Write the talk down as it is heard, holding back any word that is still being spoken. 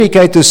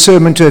dedicate this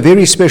sermon to a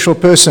very special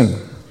person.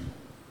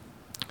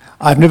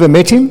 I've never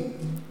met him,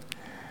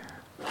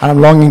 and I'm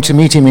longing to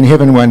meet him in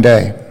heaven one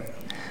day.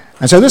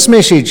 And so this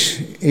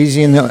message is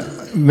in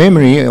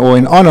memory, or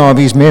in honor of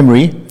his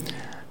memory,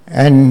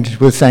 and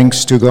with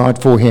thanks to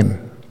God for him.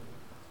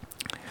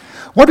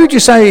 What would you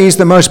say is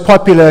the most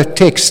popular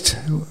text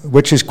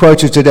which is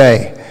quoted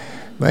today?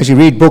 As you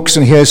read books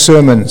and hear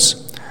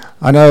sermons,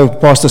 I know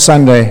Pastor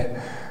Sunday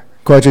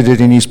quoted it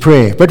in his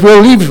prayer, but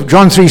we'll leave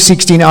John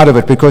 3:16 out of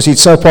it because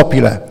it's so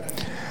popular.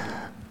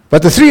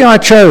 But the three I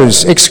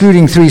chose,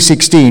 excluding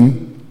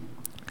 3:16,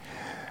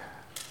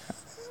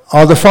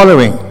 are the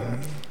following.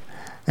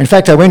 In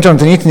fact, I went on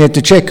the internet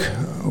to check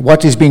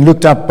what is being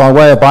looked up by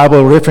way of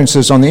Bible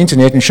references on the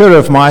internet, and sure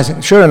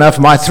enough,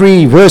 my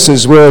three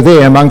verses were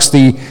there amongst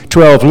the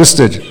 12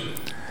 listed.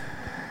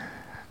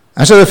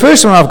 And so the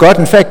first one I've got,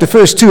 in fact, the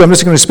first two I'm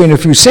just going to spend a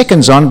few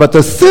seconds on, but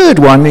the third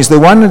one is the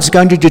one that's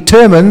going to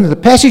determine the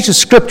passage of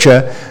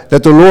Scripture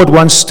that the Lord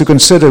wants to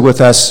consider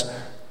with us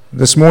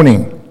this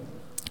morning.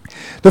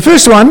 The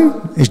first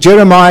one is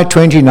Jeremiah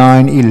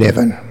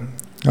 29:11.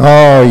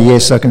 Oh,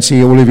 yes, I can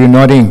see all of you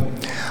nodding.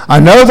 I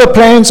know the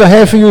plans I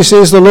have for you,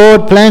 says the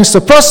Lord, plans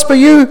to prosper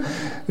you,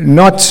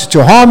 not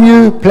to harm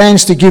you,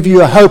 plans to give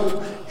you a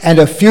hope and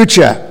a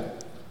future.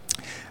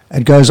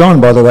 It goes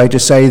on, by the way, to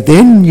say,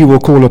 then you will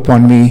call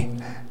upon me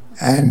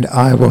and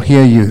I will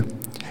hear you.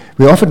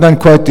 We often don't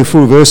quote the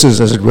full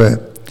verses, as it were.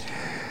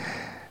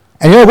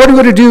 And what we're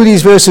going to do with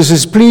these verses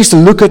is please to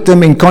look at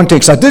them in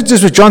context. I did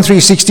this with John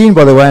 3:16,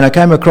 by the way, and I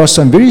came across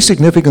some very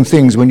significant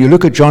things when you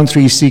look at John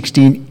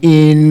 3:16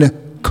 in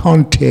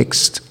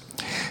context.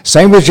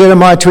 Same with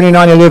Jeremiah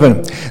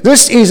 29:11.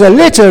 This is a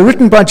letter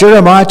written by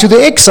Jeremiah to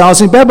the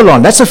exiles in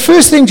Babylon. That's the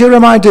first thing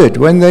Jeremiah did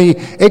when the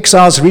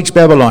exiles reached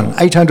Babylon,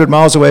 800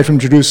 miles away from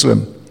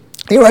Jerusalem.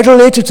 He wrote a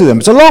letter to them.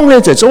 It's a long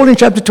letter. It's all in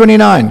chapter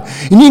 29.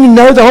 You need to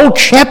know the whole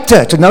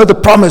chapter to know the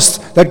promise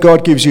that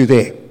God gives you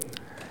there.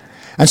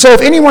 And so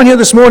if anyone here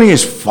this morning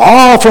is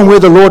far from where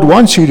the Lord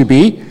wants you to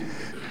be,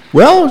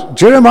 well,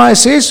 Jeremiah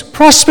says,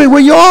 prosper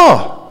where you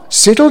are.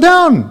 Settle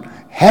down.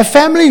 Have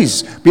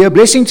families. Be a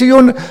blessing to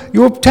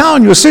your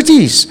town, your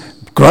cities.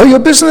 Grow your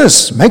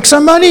business. Make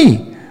some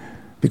money.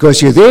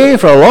 Because you're there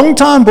for a long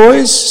time,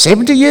 boys.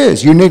 70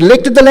 years. You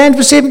neglected the land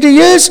for 70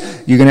 years.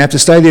 You're going to have to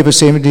stay there for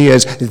 70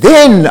 years.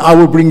 Then I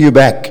will bring you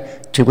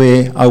back to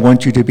where I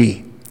want you to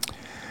be.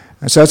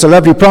 And so it's a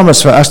lovely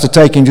promise for us to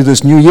take into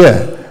this new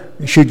year.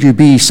 Should you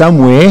be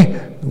somewhere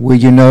where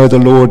you know the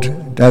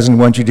Lord doesn't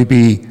want you to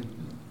be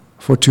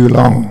for too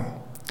long.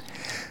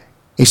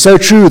 It's so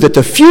true that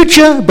the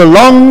future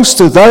belongs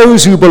to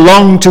those who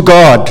belong to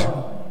God.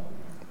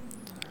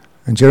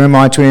 And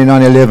Jeremiah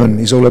 29:11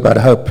 is all about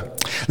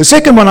hope. The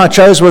second one I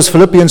chose was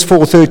Philippians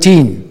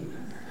 4:13,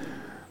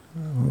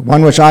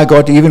 one which I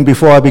got even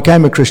before I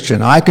became a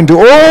Christian. I can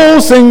do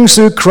all things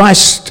through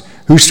Christ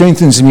who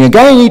strengthens me.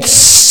 Again, it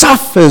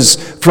suffers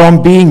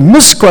from being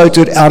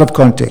misquoted out of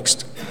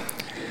context.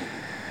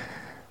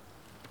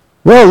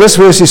 Well, this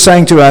verse is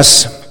saying to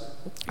us,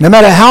 no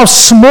matter how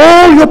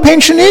small your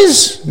pension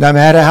is, no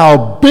matter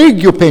how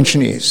big your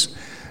pension is,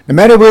 no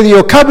matter whether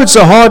your cupboards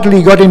are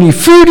hardly got any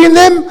food in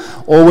them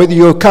or whether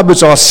your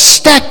cupboards are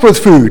stacked with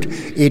food,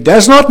 it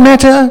does not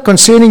matter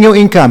concerning your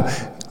income.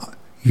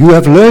 You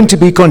have learned to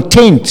be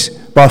content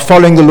by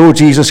following the Lord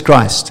Jesus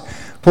Christ.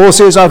 Paul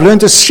says, I've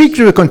learned a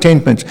secret of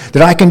contentment,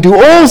 that I can do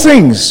all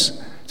things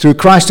through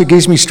Christ who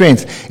gives me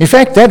strength. In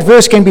fact, that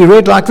verse can be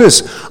read like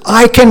this: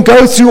 I can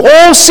go through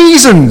all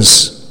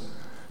seasons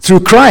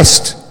through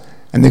Christ.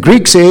 And the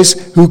Greek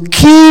says, who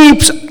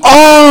keeps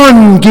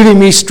on giving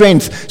me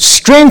strength.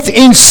 Strength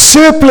in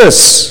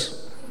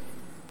surplus.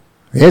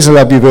 There's a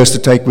lovely verse to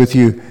take with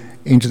you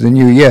into the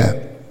new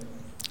year.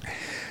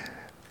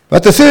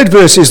 But the third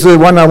verse is the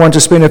one I want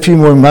to spend a few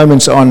more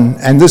moments on,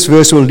 and this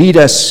verse will lead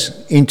us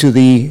into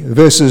the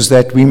verses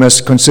that we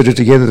must consider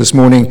together this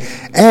morning.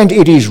 And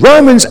it is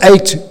Romans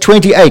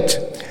 8:28.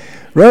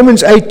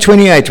 Romans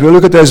 8:28. We'll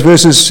look at those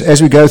verses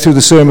as we go through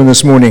the sermon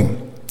this morning.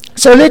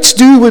 So let's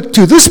do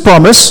to this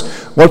promise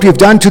what we've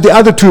done to the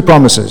other two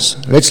promises.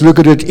 Let's look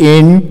at it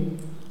in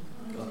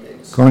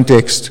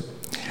context.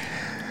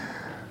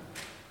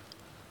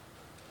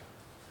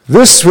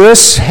 This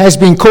verse has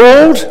been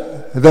called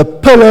the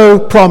pillow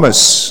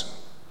promise.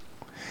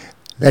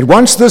 That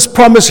once this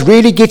promise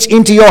really gets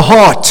into your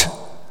heart,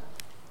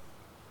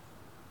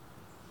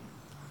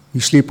 you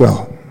sleep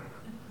well.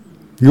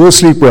 You will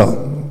sleep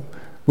well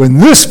when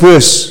this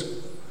verse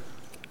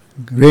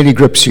really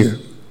grips you.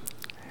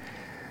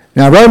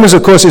 Now, Romans,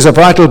 of course, is a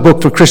vital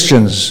book for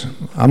Christians.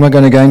 I'm not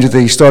going to go into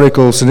the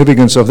historical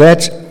significance of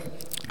that.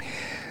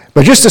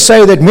 But just to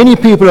say that many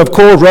people have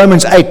called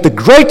Romans 8 the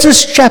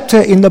greatest chapter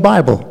in the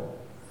Bible.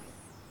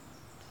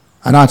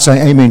 And I'd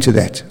say amen to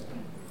that.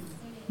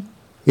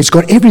 It's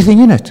got everything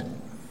in it.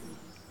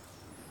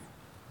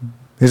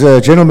 There's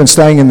a gentleman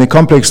staying in the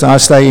complex that I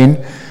stay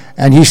in,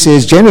 and he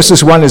says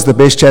Genesis 1 is the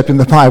best chapter in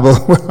the Bible.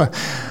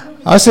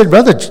 I said,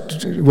 brother,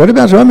 what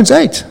about Romans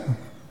 8?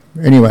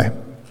 Anyway.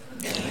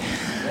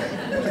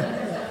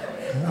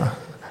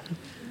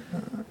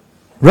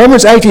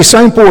 Romans 8 is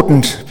so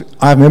important,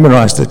 I've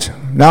memorized it.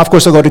 Now, of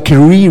course, I've got to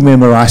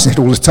re-memorize it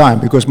all the time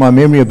because my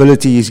memory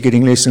ability is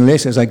getting less and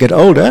less as I get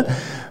older.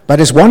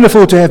 But it's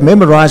wonderful to have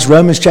memorized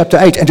Romans chapter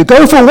 8 and to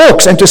go for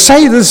walks and to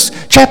say this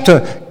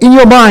chapter in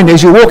your mind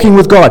as you're walking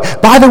with God.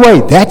 By the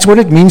way, that's what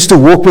it means to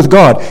walk with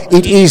God.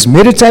 It is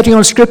meditating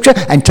on Scripture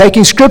and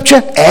taking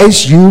Scripture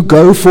as you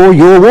go for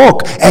your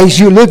walk, as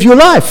you live your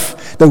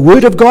life. The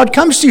Word of God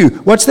comes to you.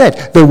 What's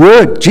that? The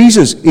Word,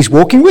 Jesus, is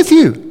walking with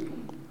you.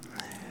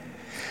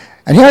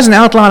 And here's an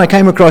outline I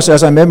came across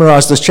as I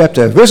memorized this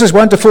chapter. Verses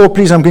 1 to 4,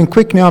 please, I'm going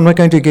quick now. I'm not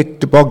going to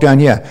get bogged down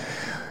here.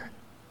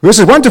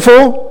 Verses 1 to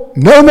 4,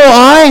 no more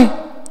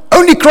I,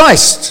 only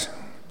Christ.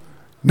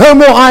 No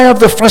more I of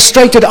the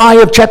frustrated I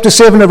of chapter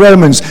 7 of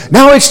Romans.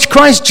 Now it's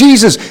Christ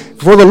Jesus.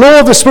 For the law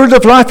of the Spirit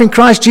of life in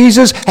Christ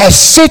Jesus has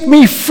set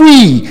me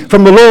free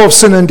from the law of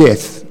sin and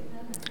death.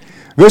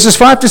 Verses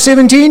 5 to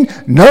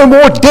 17, no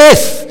more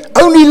death,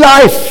 only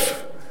life.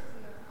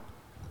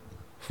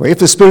 For if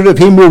the Spirit of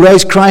him who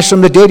raised Christ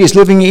from the dead is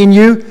living in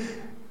you,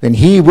 then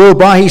he will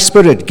by his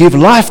Spirit give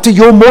life to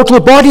your mortal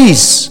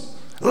bodies.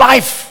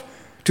 Life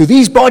to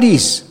these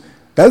bodies.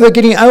 Though they're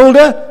getting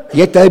older,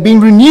 yet they're being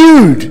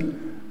renewed.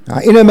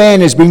 Our inner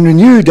man is being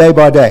renewed day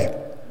by day.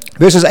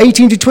 Verses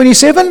 18 to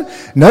 27,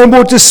 no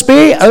more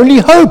despair, only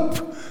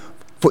hope.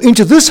 For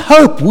into this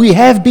hope we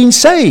have been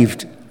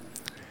saved.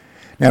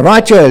 Now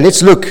right here,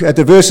 let's look at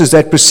the verses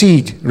that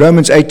precede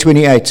Romans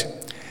 8:28.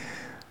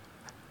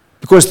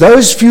 Because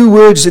those few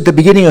words at the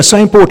beginning are so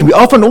important. We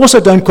often also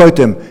don't quote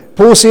them.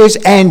 Paul says,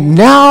 and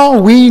now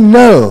we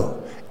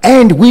know.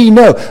 And we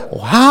know.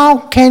 How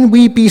can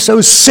we be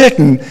so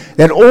certain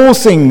that all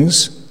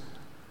things,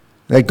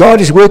 that God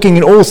is working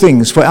in all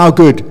things for our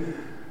good?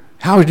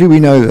 How do we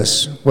know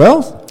this?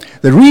 Well,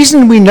 the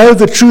reason we know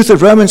the truth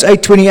of Romans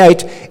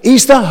 8:28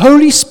 is the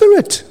Holy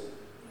Spirit.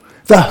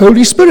 The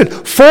Holy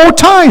Spirit. 4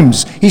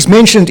 times he's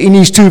mentioned in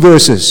these 2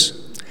 verses.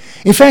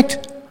 In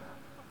fact,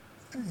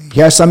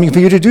 here's something for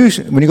you to do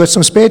when you've got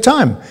some spare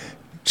time.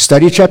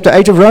 Study chapter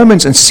 8 of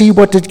Romans and see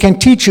what it can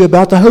teach you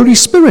about the Holy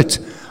Spirit.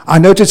 I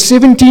noted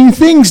 17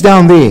 things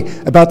down there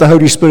about the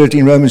Holy Spirit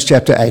in Romans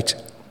chapter 8.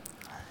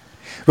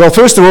 Well,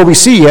 first of all, we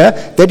see here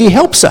that he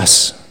helps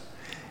us.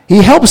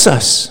 He helps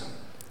us.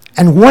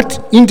 And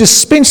what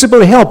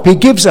indispensable help he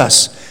gives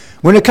us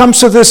when it comes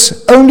to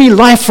this only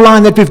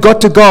lifeline that we've got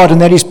to God,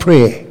 and that is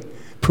prayer.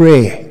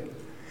 Prayer.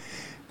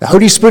 The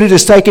Holy Spirit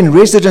has taken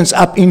residence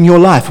up in your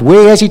life.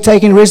 Where has he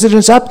taken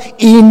residence up?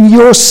 In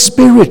your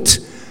spirit.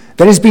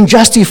 That has been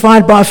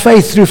justified by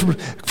faith, through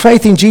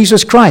faith in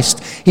Jesus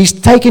Christ. He's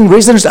taken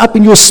residence up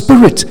in your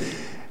spirit.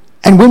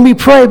 And when we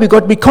pray, we've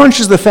got to be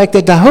conscious of the fact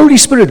that the Holy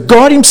Spirit,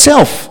 God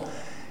himself,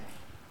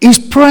 is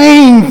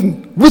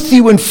praying with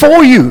you and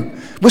for you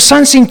with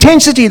such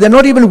intensity that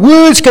not even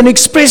words can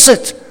express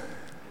it.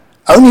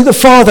 Only the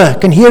Father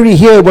can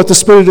hear what the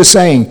Spirit is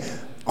saying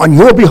on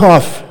your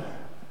behalf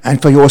and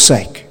for your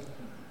sake.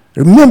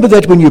 Remember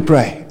that when you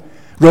pray.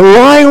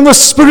 Rely on the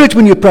Spirit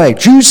when you pray.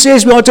 Jude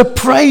says we are to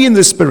pray in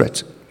the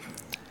Spirit.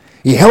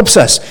 He helps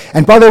us.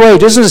 And by the way, he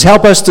doesn't just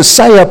help us to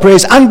say our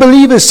prayers.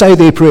 Unbelievers say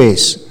their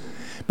prayers.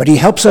 But he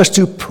helps us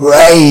to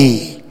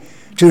pray,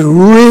 to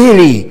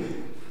really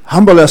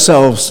humble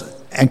ourselves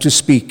and to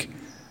speak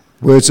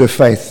words of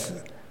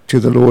faith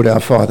to the Lord our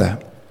Father.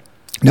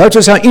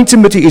 Notice how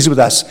intimate he is with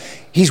us.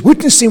 He's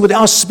witnessing with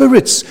our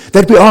spirits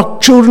that we are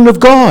children of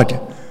God.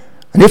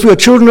 And if we are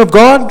children of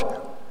God,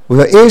 we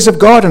are heirs of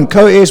God and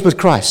co-heirs with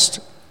Christ.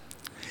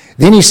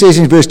 Then he says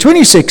in verse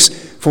 26,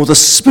 for the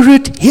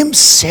Spirit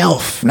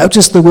himself,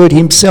 notice the word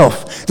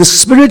himself, the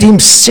Spirit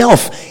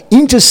himself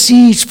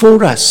intercedes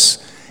for us.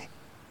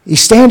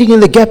 He's standing in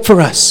the gap for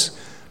us,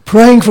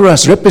 praying for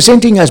us,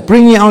 representing us,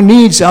 bringing our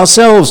needs,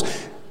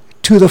 ourselves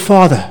to the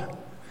Father.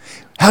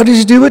 How does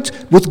he do it?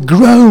 With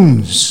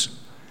groans.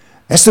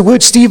 That's the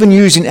word Stephen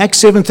used in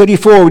Acts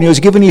 7:34 when he was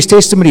given his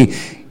testimony.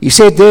 He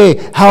said there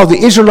how the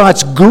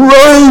Israelites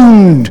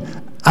groaned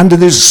under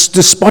this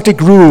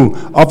despotic rule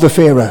of the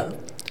Pharaoh.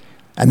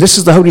 And this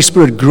is the Holy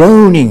Spirit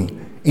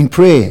groaning in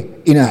prayer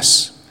in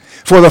us.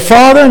 For the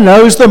Father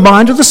knows the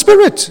mind of the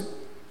Spirit.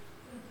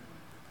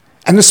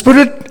 And the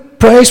Spirit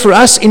prays for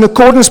us in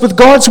accordance with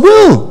God's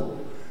will.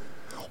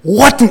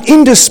 What an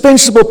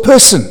indispensable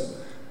person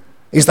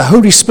is the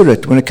Holy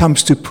Spirit when it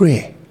comes to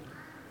prayer.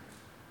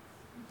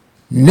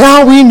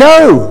 Now we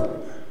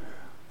know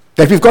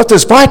that we've got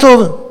this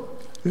vital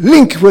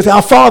link with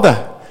our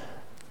Father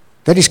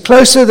that is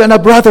closer than a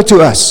brother to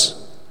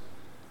us.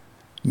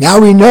 Now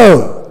we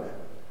know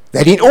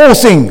that in all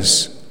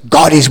things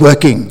God is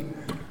working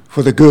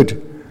for the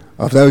good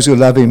of those who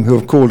love him, who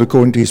have called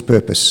according to his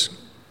purpose.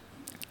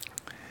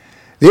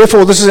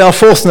 Therefore, this is our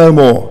fourth no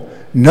more.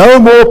 No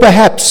more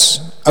perhaps,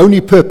 only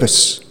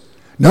purpose.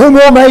 No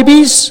more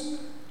maybes,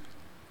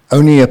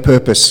 only a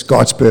purpose,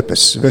 God's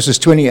purpose. Verses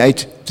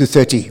 28 to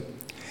 30.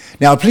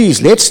 Now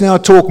please, let's now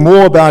talk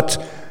more about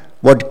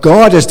what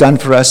God has done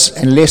for us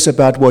and less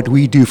about what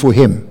we do for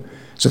him.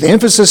 So the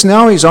emphasis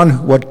now is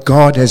on what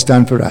God has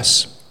done for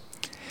us.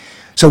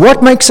 So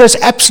what makes us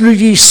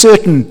absolutely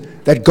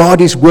certain that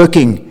God is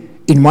working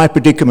in my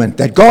predicament,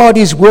 that God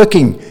is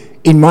working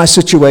in my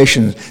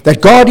situation,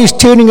 that God is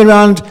turning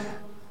around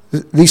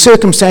the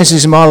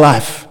circumstances in my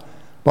life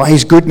by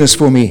his goodness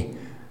for me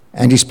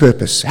and his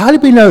purpose. How do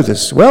we know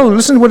this? Well,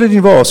 listen to what it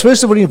involves.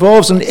 First of all, it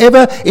involves an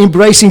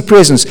ever-embracing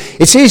presence.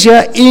 It says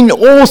here, in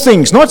all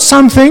things, not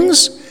some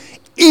things,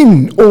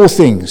 in all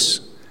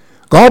things.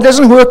 God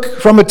doesn't work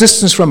from a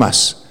distance from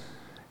us.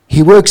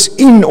 He works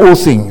in all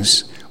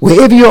things.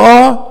 Wherever you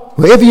are,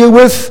 wherever you're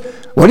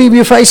with, whatever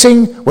you're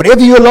facing,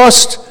 whatever you're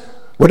lost,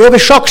 whatever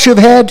shocks you've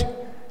had,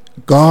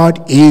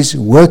 God is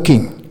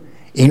working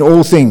in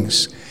all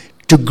things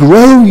to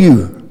grow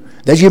you,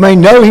 that you may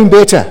know him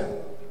better.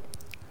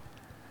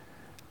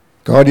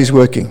 God is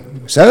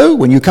working. So,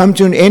 when you come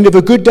to an end of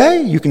a good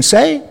day, you can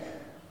say,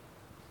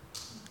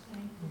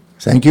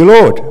 thank you,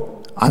 Lord.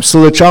 I'm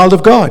still a child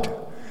of God.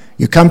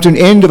 You come to an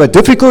end of a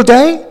difficult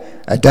day,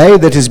 a day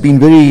that has been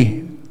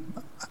very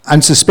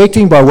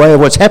unsuspecting by way of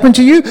what's happened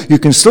to you, you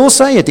can still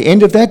say at the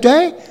end of that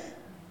day,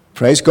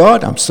 praise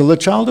God, I'm still a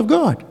child of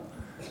God.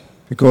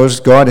 Because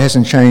God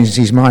hasn't changed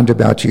his mind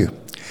about you.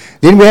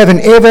 Then we have an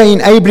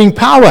ever-enabling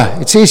power.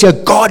 It says here,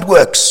 God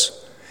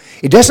works.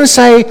 It doesn't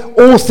say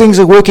all things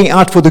are working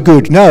out for the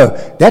good. No,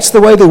 that's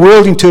the way the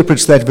world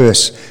interprets that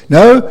verse.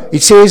 No,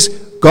 it says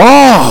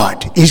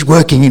God is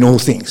working in all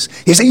things.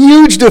 There's a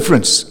huge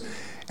difference.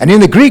 And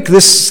in the Greek,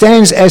 this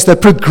stands as the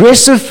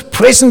progressive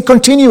present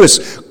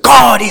continuous.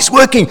 God is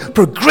working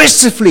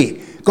progressively.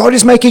 God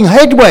is making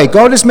headway.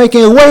 God is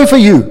making a way for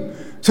you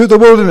through the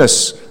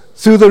wilderness,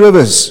 through the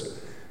rivers.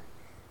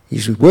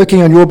 He's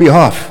working on your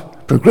behalf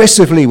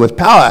progressively with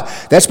power.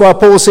 That's why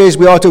Paul says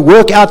we are to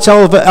work out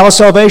our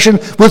salvation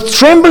with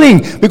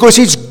trembling, because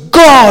it's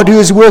God who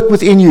has worked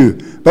within you,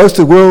 both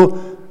to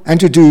will and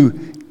to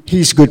do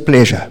his good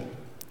pleasure.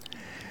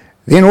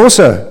 Then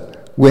also,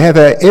 we have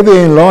an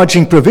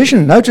ever-enlarging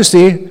provision. Notice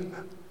there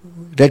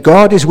that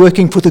God is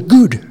working for the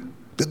good.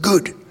 The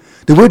good.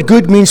 The word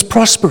good means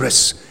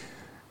prosperous.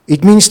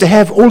 It means to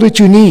have all that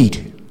you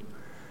need.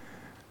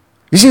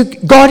 You see,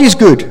 God is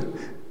good.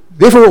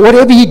 Therefore,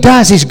 whatever he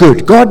does is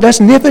good. God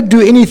does never do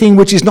anything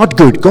which is not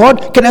good.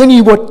 God can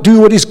only do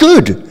what is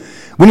good.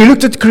 When he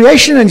looked at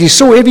creation and he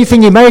saw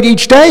everything he made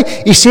each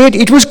day, he said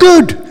it was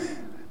good,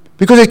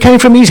 because it came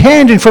from his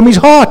hand and from his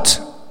heart.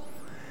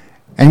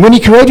 And when he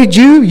created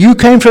you, you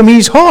came from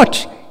his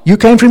heart. You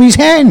came from his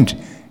hand.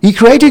 He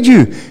created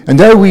you. And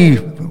though we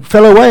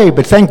fell away,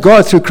 but thank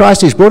God through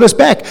Christ he's brought us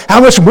back.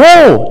 How much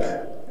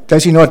more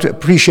does he not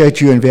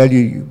appreciate you and value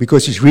you,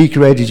 because he's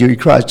recreated you in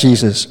Christ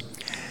Jesus?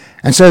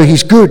 And so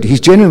he's good, he's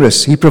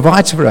generous, he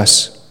provides for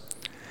us.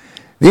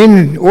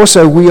 Then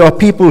also we are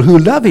people who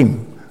love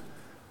him.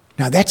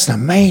 Now that's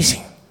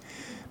amazing.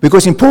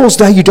 Because in Paul's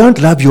day, you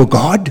don't love your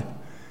God.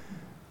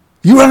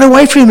 You run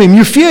away from him,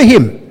 you fear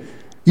him,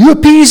 you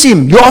appease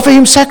him, you offer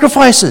him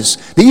sacrifices.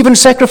 They even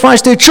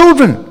sacrifice their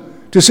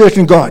children to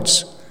certain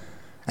gods.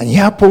 And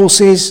here Paul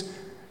says,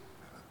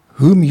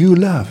 whom you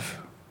love.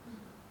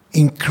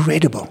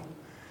 Incredible.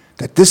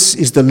 That this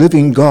is the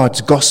living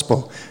God's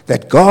gospel,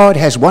 that God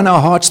has won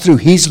our hearts through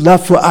his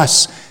love for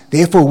us.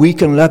 Therefore, we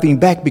can love him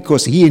back,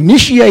 because he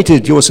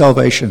initiated your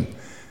salvation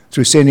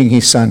through sending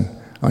his son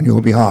on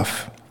your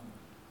behalf.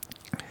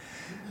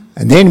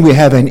 And then we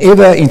have an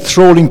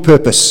ever-enthralling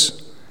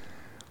purpose.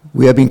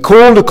 We have been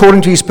called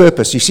according to his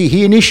purpose. You see,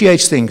 he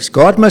initiates things.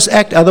 God must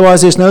act,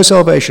 otherwise there's no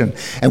salvation.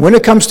 And when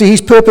it comes to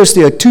his purpose,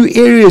 there are two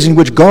areas in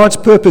which God's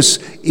purpose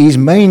is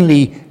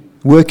mainly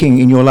working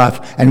in your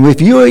life. And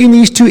if you are in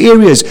these two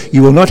areas,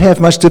 you will not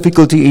have much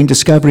difficulty in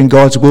discovering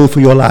God's will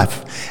for your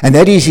life. And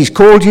that is, he's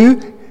called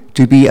you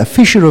to be a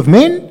fisher of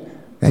men.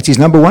 That's his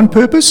number one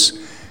purpose.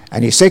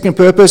 And his second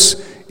purpose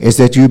is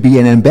that you be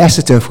an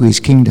ambassador for his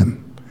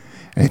kingdom.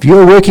 And if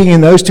you're working in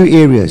those two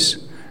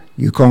areas,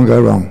 you can't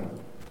go wrong.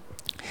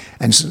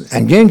 And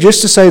then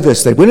just to say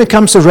this, that when it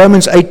comes to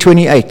Romans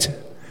 8:28,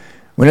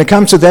 when it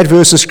comes to that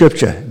verse of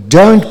scripture,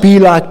 don't be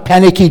like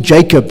panicky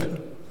Jacob.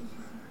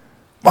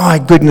 My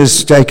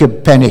goodness,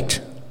 Jacob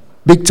panicked.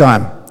 Big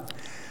time.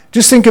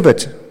 Just think of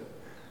it.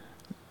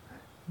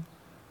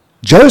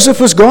 Joseph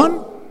was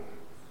gone.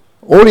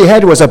 All he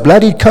had was a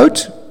bloodied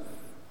coat,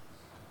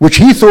 which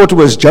he thought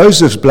was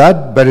Joseph's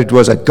blood, but it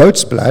was a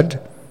goat's blood.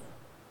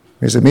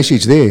 There's a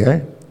message there,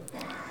 eh?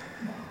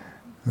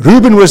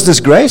 Reuben was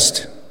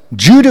disgraced.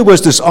 Judah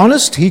was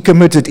dishonest. He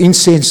committed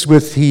incest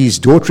with his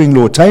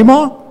daughter-in-law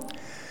Tamar.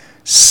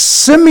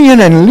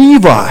 Simeon and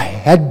Levi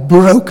had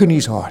broken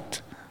his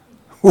heart.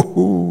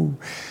 When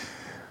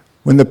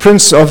the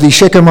prince of the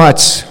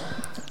Shechemites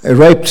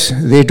raped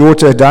their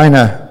daughter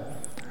Dinah,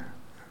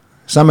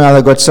 somehow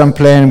they got some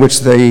plan which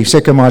the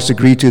Shechemites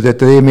agreed to, that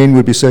their men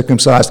would be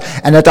circumcised.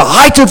 And at the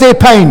height of their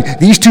pain,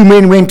 these two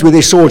men went with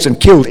their swords and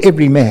killed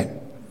every man.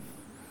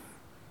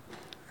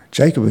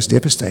 Jacob was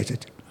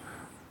devastated.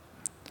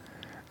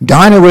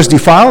 Dinah was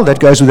defiled, that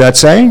goes without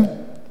saying.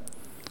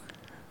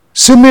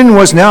 Simeon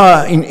was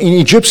now in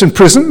Egyptian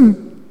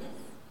prison.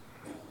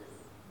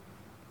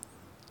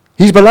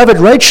 His beloved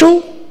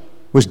Rachel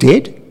was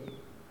dead.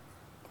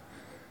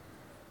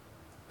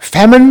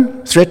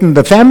 Famine threatened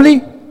the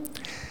family.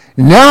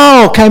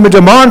 Now came a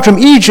demand from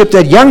Egypt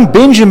that young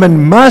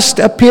Benjamin must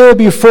appear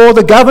before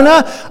the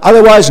governor,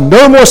 otherwise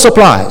no more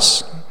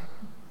supplies.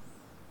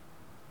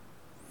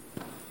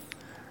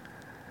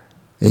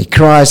 He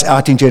cries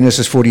out in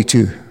Genesis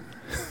 42,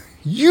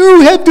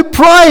 you have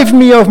deprived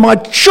me of my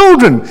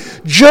children.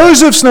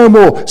 Joseph's no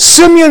more.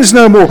 Simeon's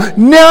no more.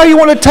 Now you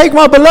want to take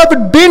my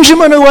beloved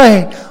Benjamin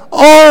away.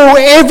 Oh,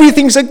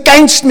 everything's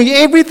against me.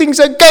 Everything's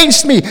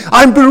against me.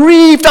 I'm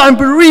bereaved. I'm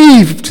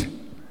bereaved.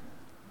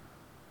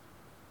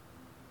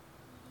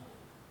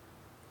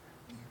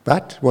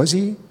 But was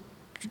he?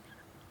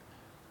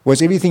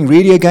 Was everything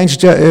really against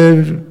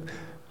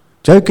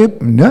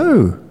Jacob?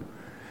 No.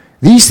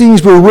 These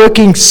things were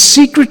working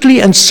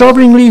secretly and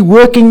sovereignly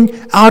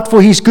working out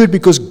for his good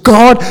because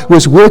God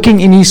was working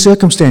in his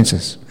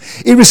circumstances.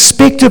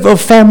 Irrespective of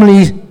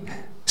family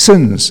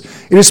sins,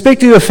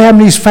 irrespective of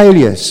family's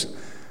failures,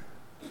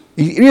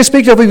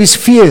 irrespective of his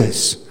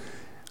fears,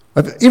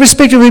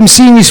 irrespective of him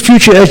seeing his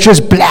future as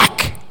just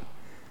black.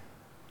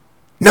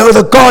 No,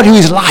 the God who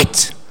is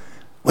light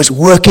was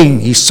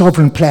working his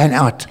sovereign plan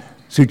out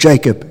through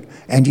Jacob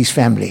and his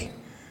family.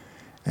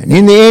 And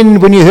in the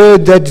end, when he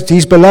heard that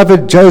his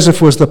beloved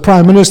Joseph was the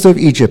prime minister of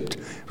Egypt,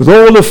 with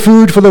all the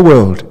food for the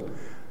world,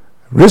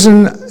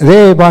 risen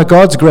there by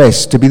God's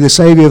grace to be the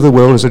savior of the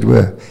world, as it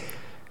were,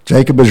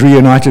 Jacob was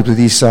reunited with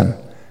his son.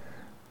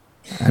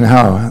 And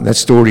how that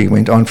story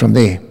went on from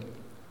there.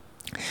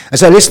 And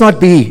so let's not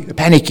be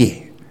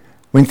panicky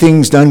when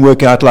things don't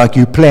work out like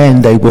you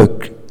planned they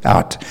work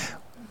out.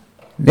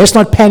 Let's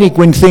not panic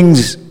when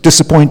things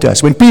disappoint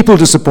us, when people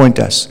disappoint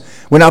us,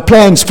 when our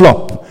plans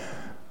flop,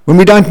 when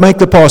we don't make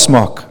the pass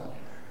mark,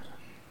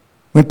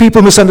 when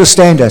people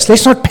misunderstand us.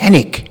 Let's not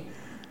panic.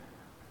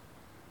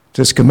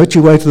 Just commit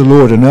your way to the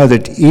Lord and know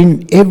that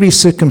in every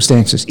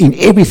circumstances, in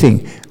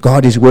everything,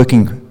 God is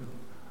working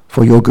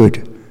for your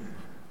good.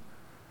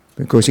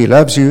 Because he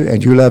loves you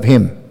and you love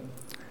him.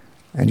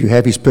 And you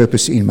have his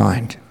purpose in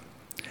mind.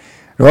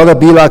 Rather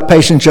be like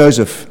patient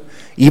Joseph.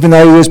 Even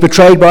though he was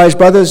betrayed by his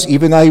brothers,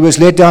 even though he was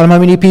let down by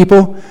many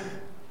people,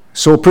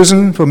 saw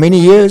prison for many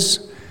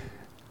years,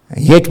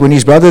 and yet when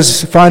his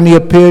brothers finally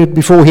appeared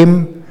before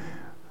him,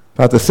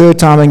 about the third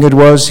time I think it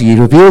was, he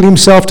revealed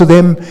himself to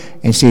them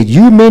and said,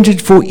 you meant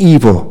it for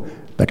evil,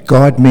 but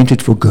God meant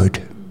it for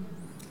good.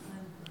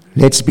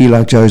 Let's be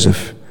like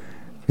Joseph.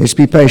 Let's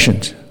be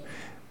patient.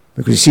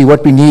 Because you see,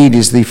 what we need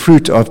is the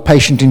fruit of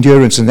patient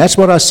endurance. And that's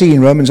what I see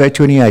in Romans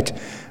 8:28.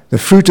 The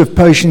fruit of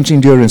patient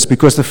endurance.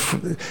 Because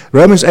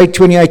Romans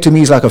 8:28 to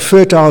me is like a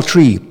fertile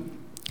tree,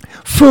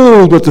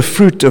 filled with the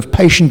fruit of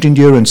patient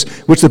endurance,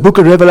 which the book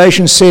of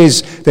Revelation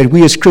says that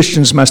we as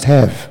Christians must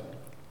have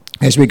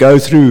as we go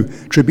through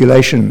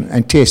tribulation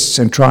and tests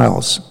and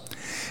trials.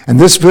 And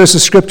this verse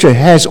of Scripture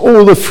has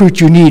all the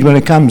fruit you need when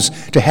it comes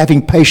to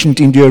having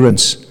patient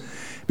endurance.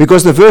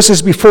 Because the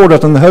verses before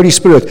it on the Holy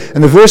Spirit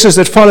and the verses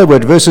that follow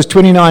it, verses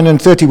 29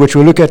 and 30, which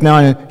we'll look at now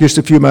in just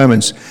a few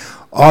moments,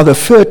 are the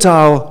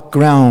fertile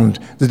ground,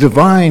 the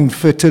divine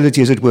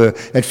fertility, as it were,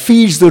 that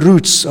feeds the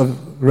roots of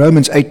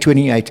Romans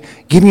 8:28,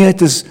 giving it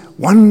this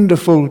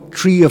wonderful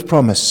tree of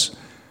promise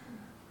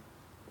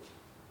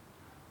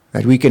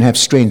that we can have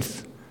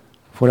strength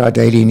for our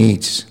daily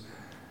needs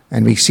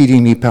and be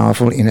exceedingly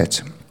powerful in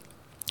it.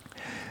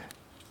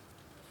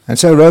 And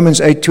so Romans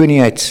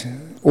 8:28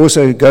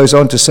 also goes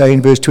on to say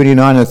in verse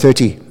 29 and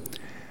 30,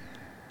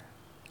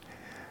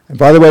 and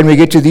by the way, when we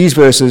get to these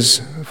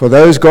verses, for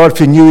those God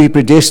foreknew, he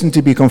predestined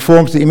to be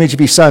conformed to the image of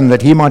his Son,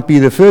 that he might be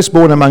the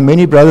firstborn among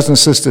many brothers and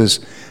sisters.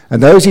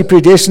 And those he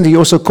predestined, he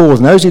also called.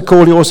 And those he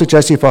called, he also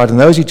justified. And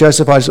those he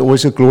justified, he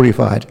also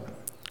glorified.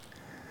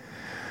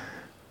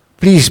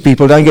 Please,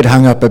 people, don't get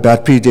hung up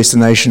about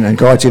predestination and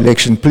God's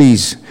election,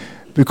 please.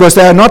 Because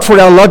they are not for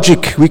our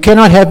logic. We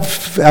cannot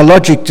have our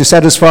logic to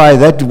satisfy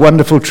that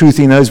wonderful truth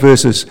in those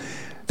verses.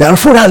 They are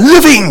for our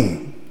living.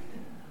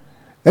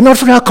 They're not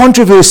for our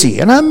controversy.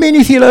 And how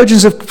many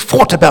theologians have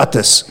fought about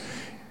this?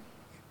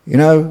 You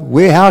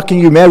know, how can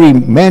you marry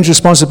man's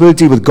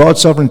responsibility with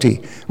God's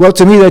sovereignty? Well,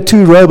 to me, they're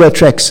two railway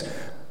tracks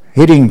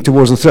heading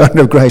towards the throne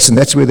of grace, and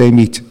that's where they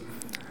meet.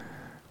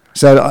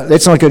 So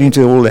let's not get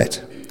into all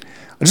that.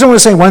 I just want to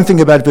say one thing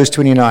about verse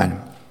 29.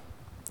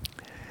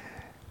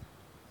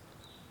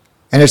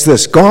 And it's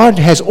this: God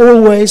has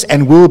always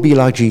and will be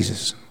like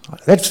Jesus.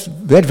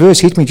 That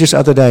verse hit me just the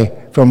other day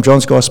from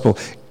John's Gospel.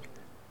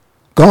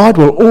 God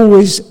will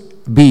always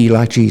be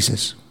like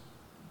Jesus,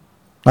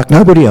 like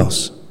nobody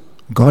else.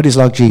 God is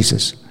like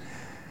Jesus.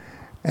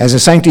 As a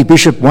saintly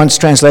bishop once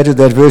translated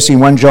that verse in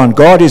 1 John,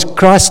 God is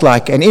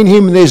Christ-like, and in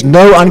him there's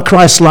no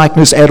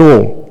unChrist-likeness at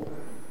all.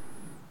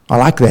 I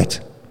like that.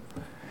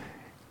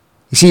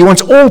 You see, he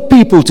wants all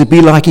people to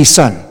be like his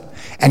Son.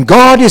 And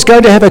God is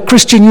going to have a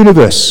Christian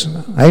universe.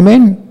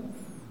 Amen?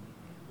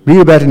 Read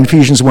about it in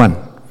Ephesians 1.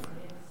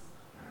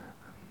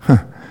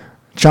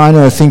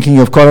 China thinking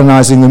of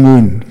colonizing the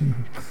moon.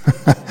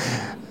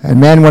 And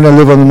man want to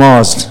live on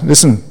Mars.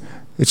 Listen,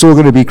 it's all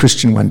going to be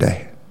Christian one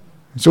day.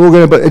 It's all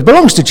going to, but it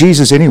belongs to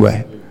Jesus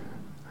anyway.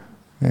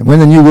 And when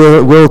the new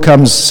world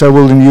comes, so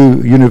will the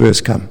new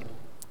universe come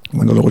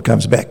when the Lord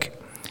comes back.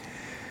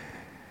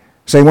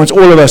 So he wants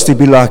all of us to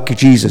be like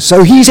Jesus.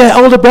 So he's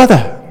our older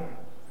brother.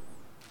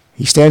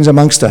 He stands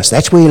amongst us.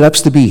 That's where he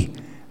loves to be,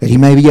 that he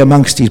may be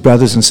amongst his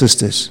brothers and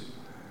sisters.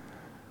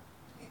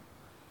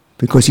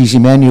 Because he's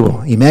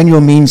Emmanuel.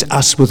 Emmanuel means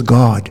us with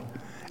God,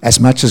 as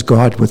much as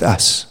God with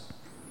us.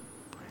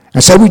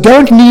 And so we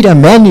don't need a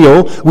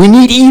manual, we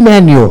need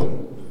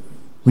Emmanuel.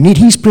 We need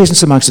his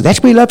presence amongst us.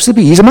 That's where he loves to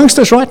be. He's amongst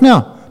us right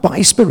now, by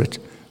his Spirit,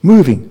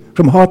 moving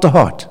from heart to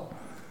heart,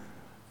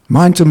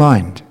 mind to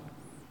mind,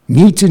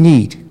 need to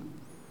need,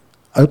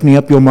 opening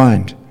up your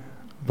mind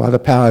by the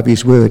power of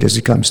his word as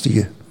it comes to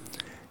you.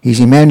 He's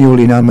Emmanuel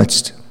in our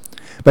midst.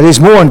 But there's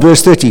more in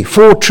verse 30.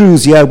 4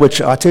 truths here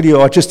which I tell you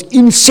are just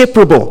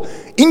inseparable,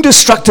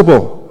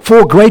 indestructible.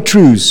 4 great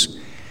truths.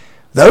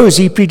 Those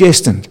he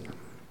predestined.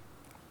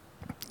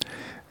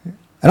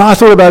 And I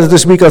thought about it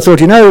this week. I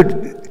thought,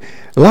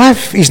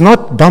 life is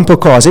not bumper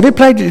cars. Have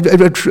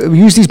you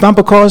used these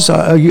bumper cars?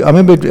 I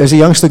remember as a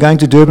youngster going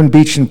to Durban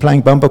Beach and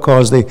playing bumper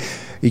cars.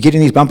 You get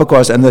in these bumper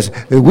cars and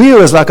the wheel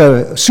is like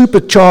a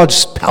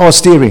supercharged power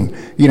steering,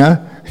 You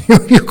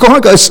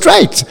can't go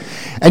straight.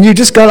 And you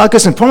just go like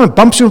this, and someone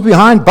bumps you from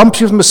behind,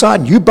 bumps you from the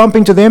side, and you bump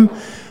into them.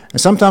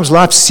 And sometimes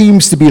life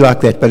seems to be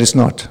like that, but it's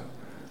not.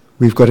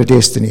 We've got a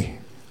destiny.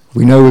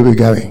 We know where we're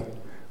going.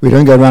 We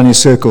don't go around in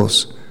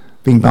circles,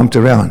 being bumped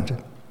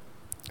around.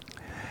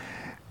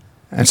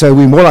 And so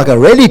we're more like a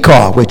rally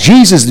car, where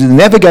Jesus is the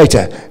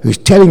navigator, who's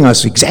telling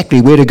us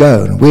exactly where to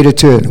go, and where to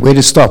turn, where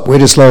to stop, where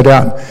to slow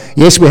down.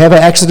 Yes, we have our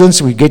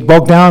accidents, we get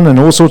bogged down and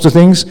all sorts of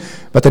things,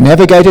 but the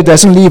navigator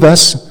doesn't leave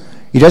us.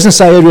 He doesn't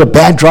say, you're a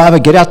bad driver,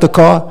 get out the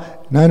car.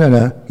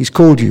 No. He's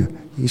called you.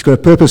 He's got a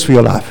purpose for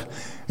your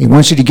life. He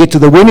wants you to get to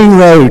the winning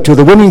road, to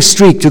the winning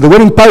streak, to the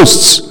winning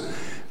posts,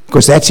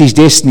 because that's his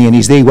destiny, and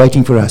he's there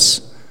waiting for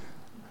us.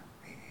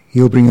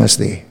 He'll bring us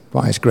there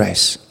by his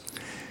grace.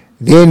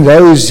 Then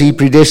those he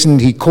predestined,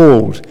 he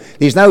called.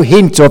 There's no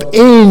hint of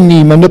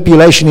any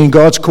manipulation in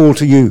God's call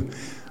to you.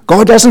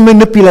 God doesn't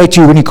manipulate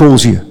you when he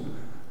calls you.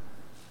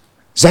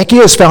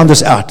 Zacchaeus found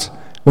this out.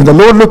 When the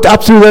Lord looked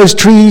up through those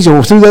trees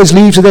or through those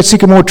leaves of that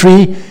sycamore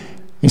tree,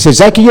 he said,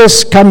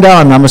 Zacchaeus, come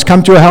down. I must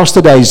come to your house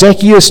today.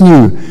 Zacchaeus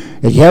knew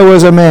that here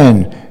was a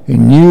man who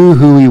knew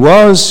who he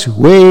was,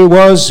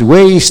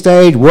 where he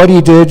stayed, what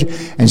he did.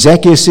 And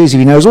Zacchaeus says, if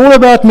he knows all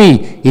about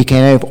me, he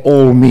can have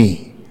all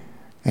me.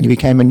 And he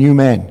became a new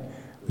man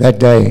that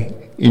day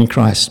in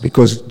Christ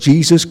because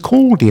Jesus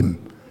called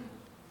him.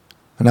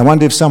 And I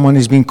wonder if someone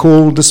has been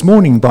called this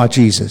morning by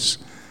Jesus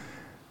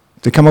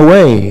to come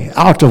away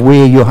out of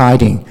where you're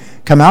hiding.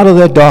 Come out of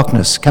that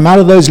darkness. Come out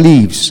of those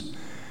leaves.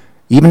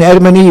 Even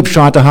Adam and Eve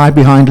tried to hide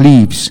behind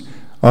leaves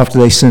after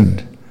they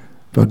sinned.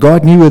 But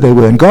God knew where they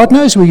were, and God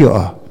knows where you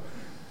are.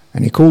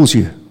 And he calls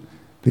you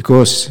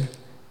because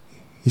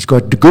he's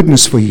got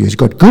goodness for you. He's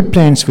got good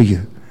plans for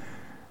you.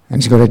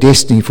 And he's got a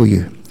destiny for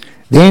you.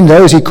 Then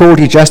those he called,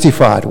 he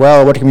justified.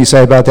 Well, what can we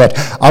say about that?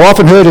 I've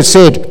often heard it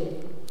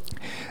said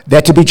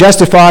that to be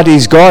justified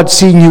is God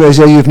seeing you as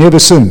though you've never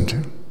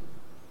sinned.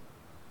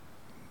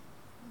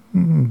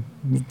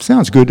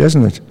 Sounds good,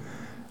 doesn't it?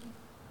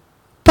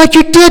 But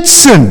you did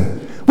sin.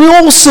 We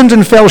all sinned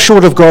and fell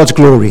short of God's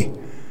glory.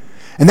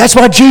 And that's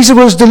why Jesus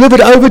was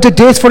delivered over to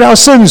death for our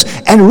sins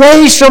and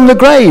raised from the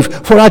grave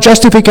for our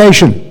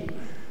justification.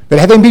 But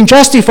having been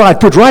justified,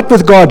 put right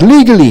with God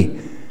legally,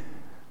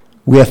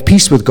 we have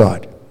peace with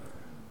God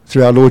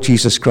through our Lord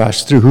Jesus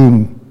Christ, through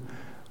whom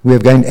we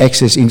have gained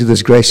access into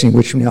this grace in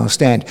which we now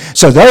stand.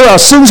 So though our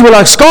sins were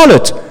like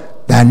scarlet,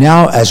 they are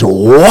now as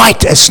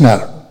white as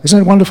snow.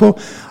 Isn't it wonderful?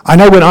 I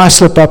know when I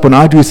slip up, when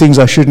I do things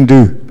I shouldn't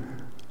do,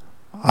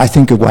 I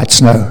think of white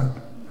snow.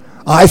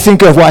 I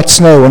think of white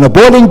snow. On a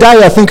boiling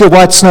day, I think of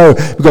white snow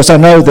because I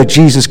know that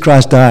Jesus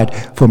Christ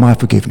died for my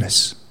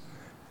forgiveness.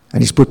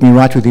 And he's put me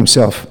right with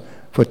himself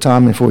for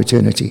time and for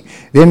eternity.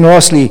 Then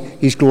lastly,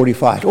 he's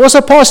glorified.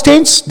 Also past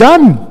tense,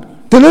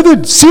 done,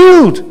 delivered,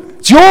 sealed.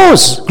 It's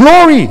yours,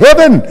 glory,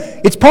 heaven.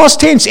 It's past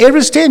tense,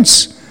 aorist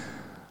tense.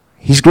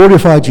 He's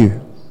glorified you.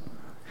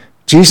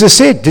 Jesus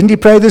said, didn't he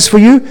pray this for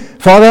you?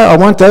 Father, I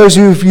want those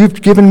you've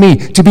given me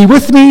to be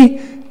with me,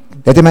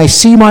 that they may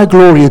see my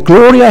glory, the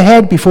glory I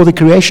had before the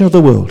creation of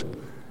the world.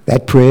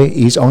 That prayer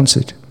is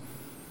answered.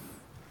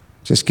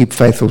 Just keep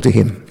faithful to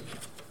him.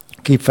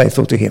 Keep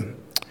faithful to him.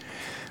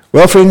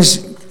 Well,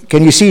 friends,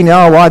 can you see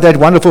now why that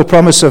wonderful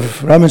promise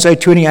of Romans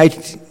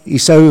 8:28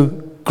 is so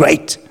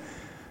great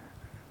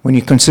when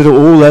you consider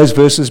all those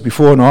verses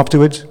before and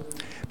afterwards?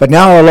 But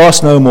now our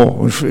last no more,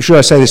 or should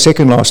I say the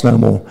second last no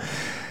more.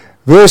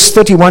 Verse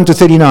 31 to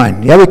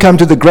 39. Here we come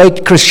to the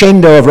great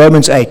crescendo of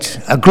Romans 8.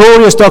 A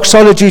glorious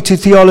doxology to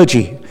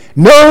theology.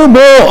 No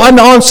more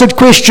unanswered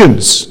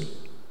questions.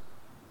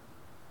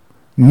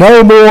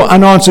 No more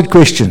unanswered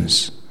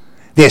questions.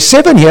 There's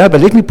 7 here,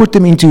 but let me put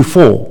them into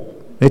 4.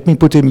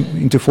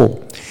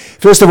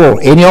 First of all,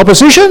 any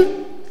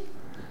opposition?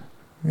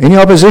 Any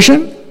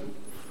opposition?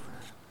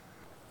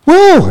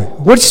 Well,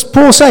 what does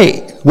Paul say?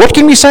 What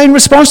can we say in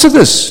response to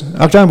this?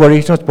 Oh, don't worry,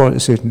 it's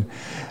not certain.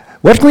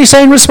 What can we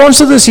say in response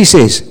to this? He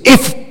says,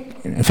 if,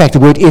 in fact the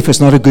word if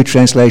is not a good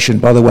translation,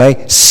 by the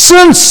way,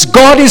 since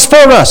God is for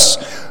us,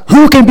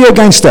 Who can be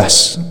against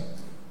us?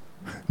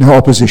 No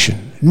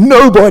opposition.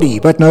 Nobody,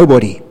 but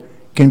nobody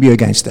can be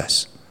against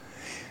us.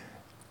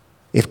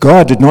 If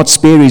God did not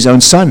spare his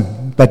own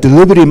Son, but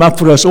delivered him up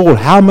for us all,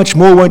 how much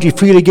more won't he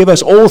freely give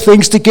us all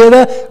things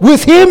together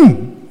with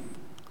him?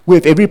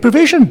 With every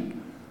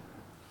provision.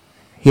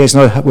 He has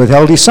not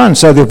withheld his Son.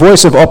 So the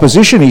voice of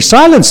opposition is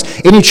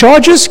silenced. Any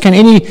charges? Can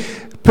any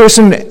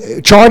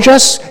person charge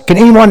us? Can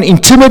anyone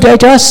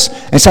intimidate us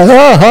and say,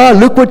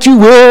 look what you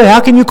were. How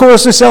can you call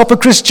yourself a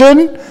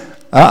Christian?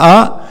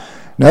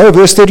 No,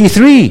 verse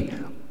 33.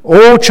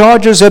 All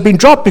charges have been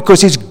dropped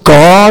because it's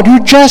God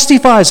who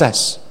justifies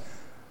us.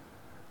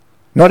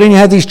 Not only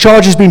have these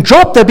charges been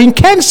dropped, they've been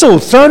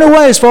cancelled, thrown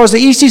away as far as the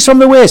east is from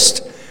the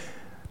west.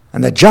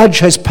 And the judge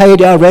has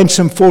paid our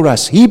ransom for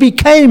us. He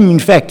became, in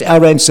fact, our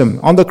ransom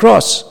on the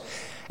cross.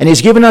 And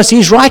he's given us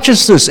his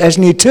righteousness as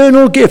an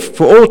eternal gift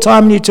for all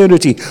time and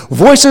eternity.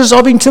 Voices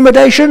of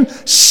intimidation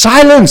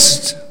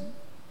silenced.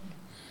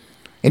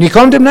 Any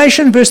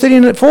condemnation? Verse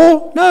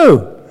 34?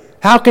 No.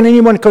 How can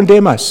anyone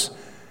condemn us?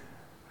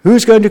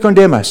 Who's going to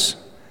condemn us?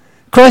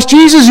 Christ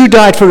Jesus, who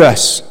died for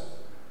us.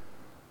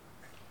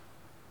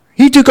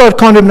 He took out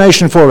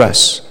condemnation for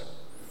us.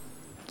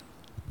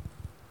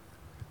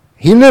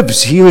 He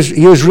lives. He was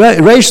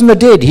raised from the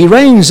dead. He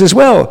reigns as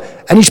well.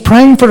 And he's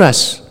praying for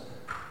us.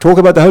 Talk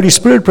about the Holy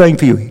Spirit praying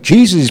for you.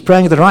 Jesus is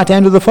praying at the right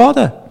hand of the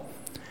Father.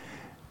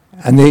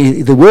 And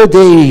the word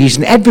there, he's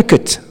an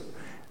advocate.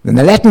 And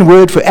the Latin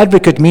word for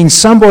advocate means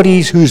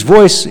somebody whose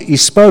voice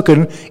is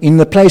spoken in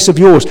the place of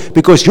yours.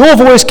 Because your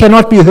voice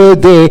cannot be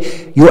heard there.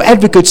 Your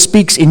advocate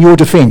speaks in your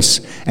defense.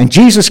 And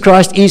Jesus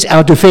Christ is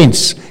our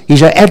defense.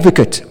 He's our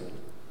advocate,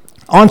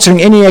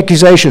 answering any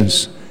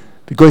accusations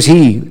because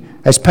he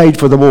has paid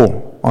for them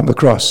all on the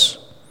cross.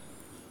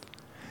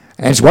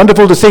 And it's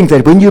wonderful to think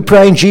that when you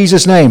pray in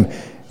Jesus' name,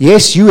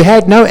 yes, you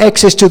had no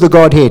access to the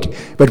Godhead,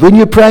 but when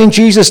you pray in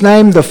Jesus'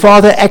 name, the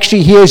Father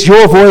actually hears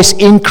your voice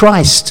in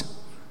Christ.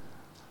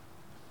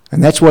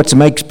 And that's what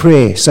makes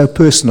prayer so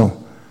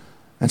personal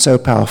and so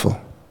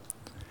powerful.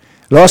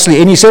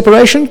 Lastly, any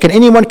separation? Can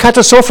anyone cut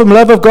us off from the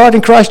love of God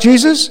in Christ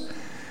Jesus?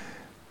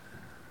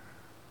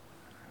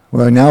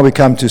 Well, now we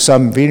come to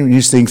some very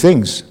interesting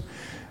things.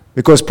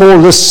 Because Paul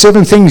lists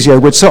 7 things here,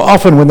 which so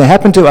often when they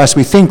happen to us,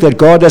 we think that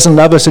God doesn't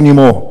love us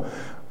anymore.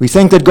 We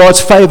think that God's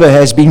favor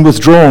has been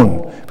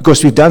withdrawn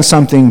because we've done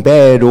something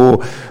bad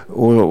or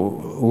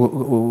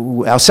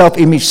our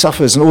self-image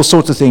suffers and all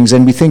sorts of things,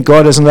 and we think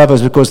God doesn't love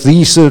us because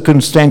these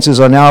circumstances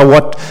are now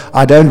what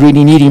I don't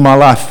really need in my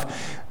life.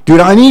 Do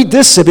I need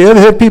this? Have you ever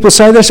heard people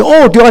say this?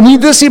 Oh, do I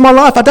need this in my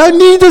life? I don't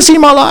need this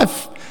in my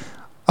life.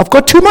 I've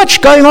got too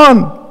much going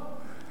on.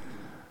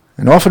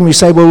 And often we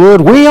say, well, Lord,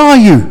 where are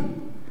you?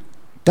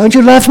 Don't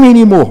you love me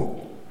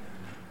anymore?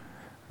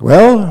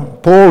 Well,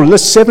 Paul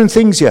lists 7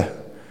 things here.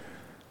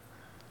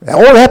 They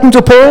all happened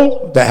to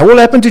Paul, they all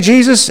happened to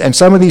Jesus, and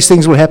some of these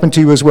things will happen to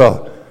you as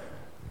well.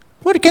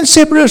 What can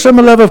separate us from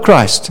the love of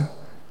Christ?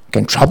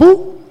 Can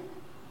trouble?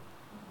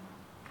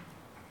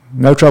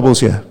 No troubles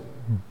here.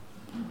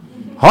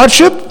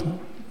 Hardship?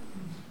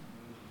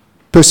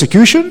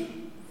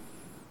 Persecution?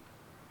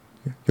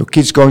 Your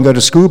kids go and go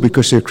to school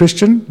because they're a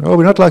Christian? Oh,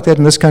 we're not like that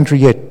in this country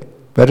yet,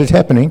 but it's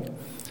happening.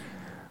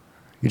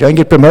 You don't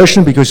get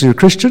promotion because you're a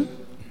Christian?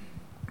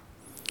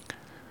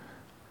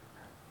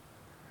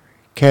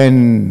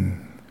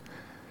 Can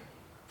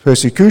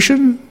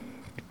persecution,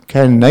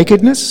 can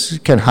nakedness,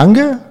 can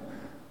hunger,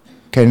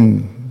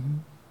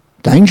 can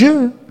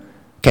danger,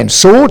 can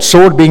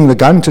sword being the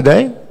gun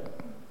today?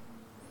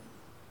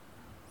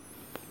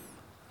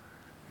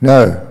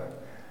 No.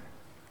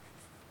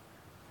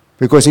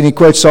 Because then he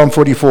quotes Psalm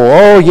 44,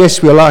 oh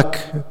yes, we're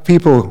like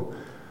people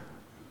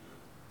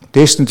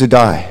destined to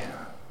die.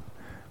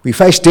 We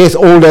face death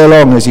all day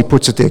long, as he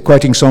puts it there,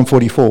 quoting Psalm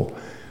 44.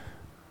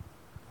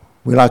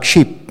 We're like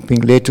sheep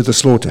being led to the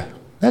slaughter.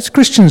 That's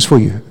Christians for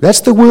you.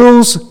 That's the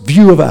world's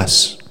view of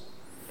us.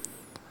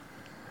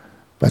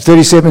 But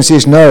 37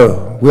 says,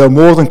 no, we are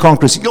more than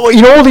conquerors. In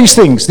all these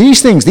 7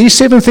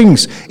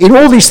 things, in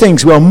all these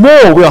things, we are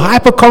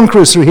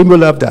hyper-conquerors through him who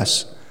loved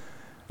us.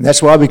 And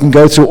that's why we can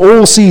go through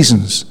all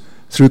seasons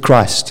through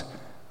Christ,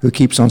 who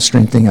keeps on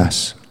strengthening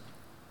us.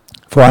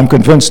 For I'm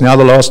convinced, now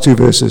the last 2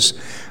 verses,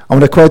 I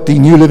want to quote the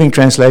New Living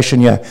Translation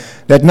here,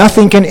 that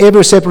nothing can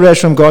ever separate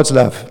us from God's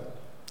love.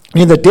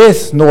 Neither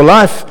death, nor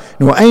life,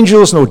 nor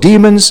angels, nor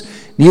demons,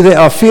 neither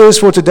our fears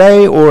for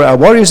today or our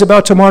worries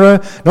about tomorrow,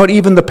 not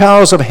even the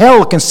powers of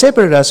hell can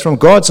separate us from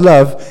God's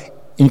love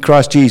in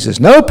Christ Jesus.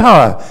 No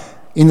power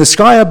in the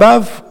sky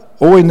above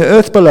or in the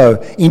earth below,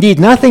 indeed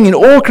nothing in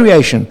all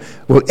creation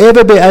will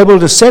ever be able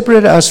to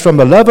separate us from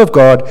the love of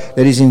God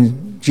that is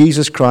in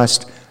Jesus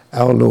Christ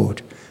our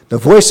Lord. The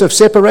voice of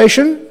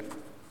separation,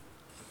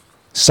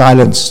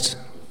 silenced.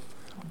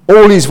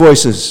 All his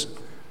voices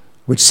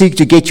which seek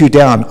to get you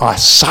down are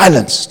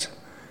silenced.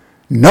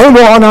 No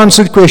more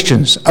unanswered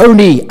questions.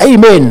 Only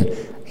amen,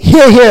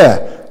 hear,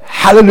 hear,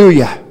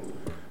 hallelujah,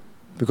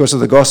 because of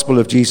the gospel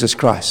of Jesus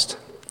Christ.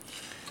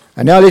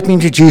 And now let me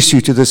introduce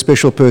you to this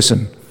special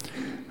person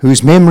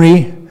whose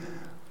memory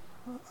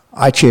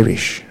I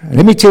cherish. And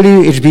let me tell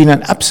you, it's been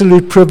an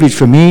absolute privilege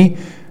for me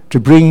to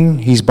bring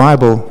his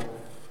Bible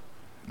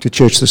to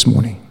church this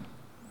morning.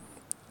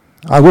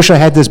 I wish I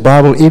had this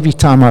Bible every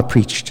time I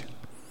preached.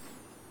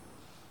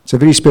 It's a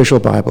very special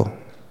Bible.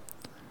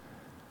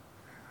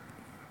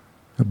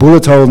 A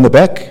bullet hole in the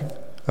back,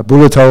 a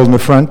bullet hole in the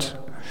front.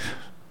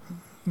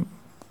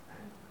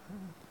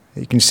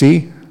 You can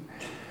see.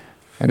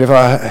 And if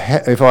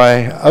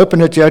I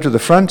open it here to the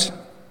front,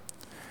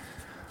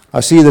 I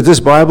see that this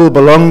Bible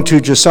belonged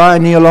to Josiah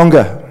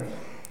Nialonga.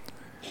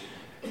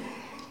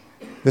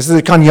 This is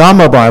the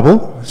Kanyama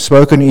Bible,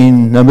 spoken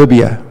in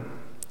Namibia.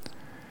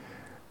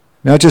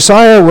 Now,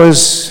 Josiah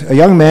was a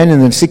young man in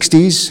the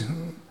 60s.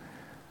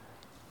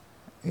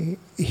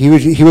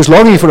 He was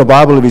longing for a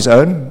Bible of his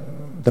own.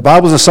 The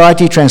Bible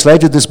Society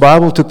translated this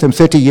Bible, took them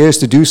 30 years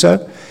to do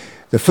so.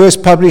 The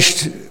first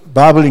published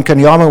Bible in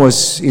Kanyama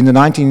was in the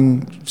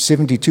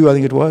 1972, I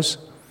think it was,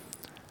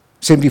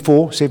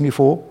 74.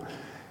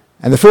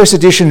 And the first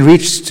edition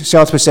reached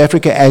Southwest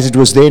Africa as it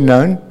was then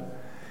known.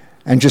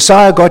 And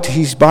Josiah got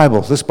his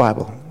Bible, this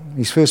Bible,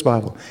 his first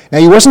Bible. Now,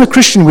 he wasn't a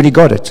Christian when he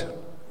got it,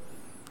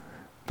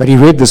 but he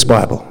read this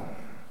Bible.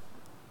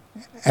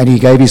 And he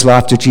gave his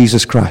life to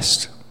Jesus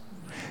Christ.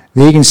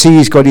 There you can see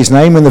he's got his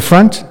name in the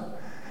front.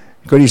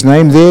 He's got his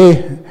name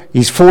there,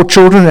 his 4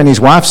 children and his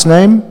wife's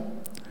name.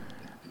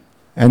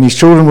 And his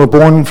children were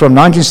born from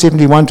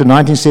 1971 to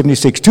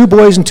 1976, 2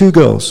 boys and 2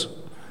 girls.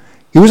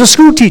 He was a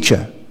school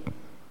teacher,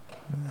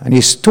 and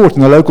he's taught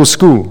in the local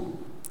school.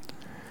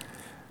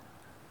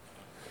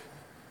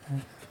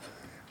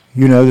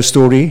 You know the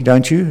story,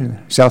 don't you?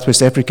 In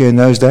Southwest Africa in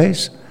those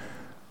days.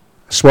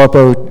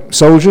 SWAPO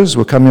soldiers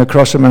were coming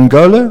across from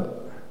Angola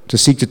to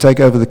seek to take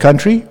over the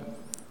country.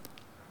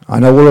 I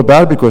know all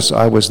about it because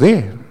I was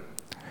there.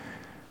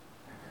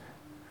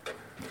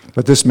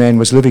 But this man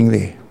was living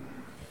there.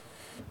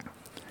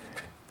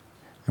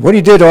 And what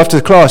he did after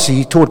the class,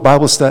 he taught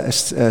Bible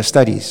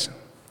studies.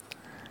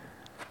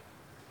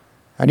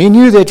 And he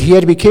knew that he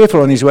had to be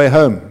careful on his way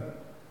home,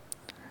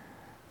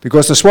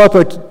 because the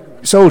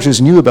SWAPO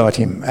soldiers knew about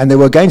him, and they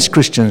were against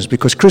Christians,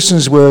 because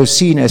Christians were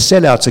seen as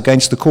sellouts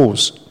against the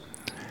cause.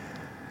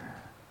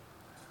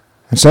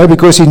 And so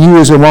because he knew he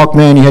was a marked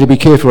man, he had to be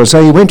careful.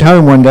 So he went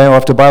home one day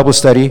after Bible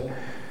study,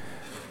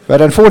 but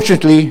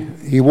unfortunately,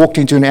 he walked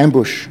into an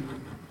ambush.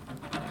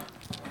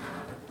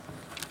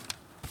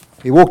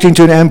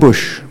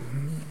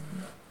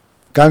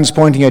 Guns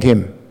pointing at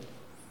him.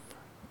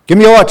 "Give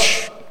me your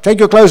watch. Take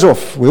your clothes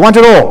off. We want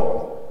it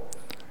all."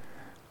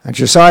 And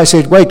Josiah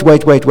said, wait,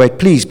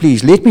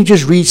 please, let me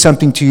just read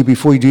something to you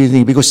before you do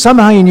anything, because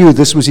somehow he knew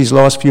this was his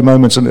last few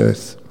moments on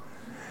earth.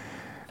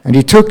 And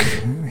he took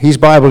his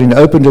Bible and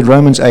opened it,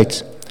 Romans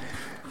 8.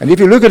 And if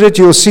you look at it,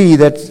 you'll see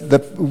that the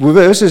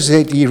verses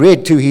that he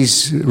read to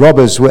his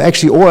robbers were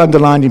actually all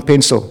underlined in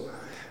pencil.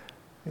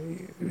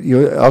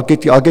 I'll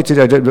get to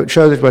that. I'll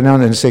show that one now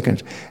in a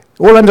second.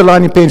 All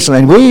underlined in pencil.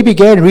 And where he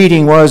began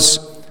reading was,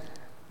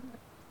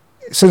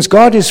 "Since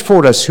God is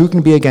for us, who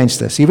can be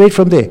against us?" He read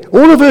from there.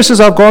 All the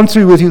verses I've gone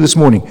through with you this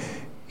morning,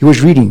 he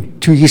was reading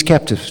to his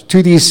captives,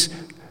 to these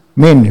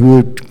men who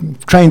had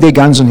trained their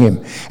guns on him.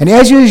 And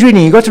as he was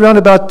reading, he got around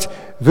about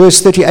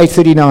verse 38,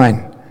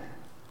 39,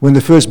 when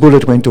the first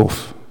bullet went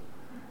off.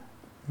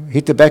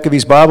 Hit the back of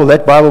his Bible,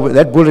 that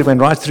bullet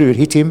went right through, it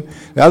hit him.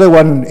 The other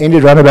one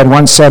ended around about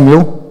 1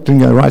 Samuel,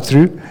 didn't go right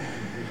through.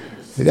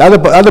 The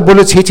other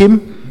bullets hit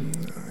him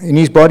in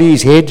his body,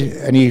 his head,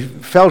 and he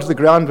fell to the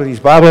ground with his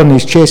Bible on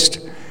his chest.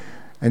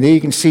 And there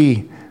you can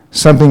see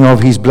something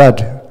of his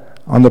blood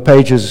on the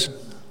pages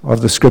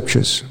of the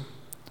scriptures.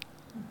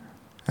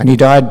 And he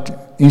died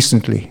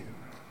instantly.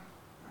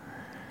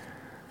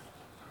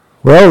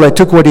 Well, they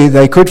took what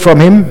they could from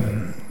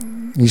him,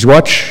 his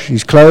watch,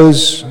 his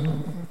clothes,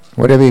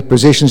 whatever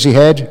possessions he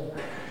had,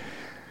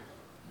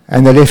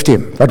 and they left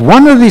him. But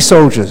one of these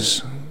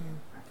soldiers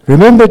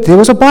remembered there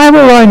was a Bible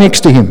lying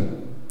next to him.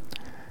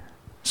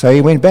 So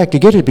he went back to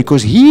get it,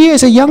 because he,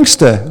 as a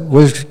youngster,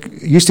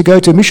 used to go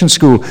to mission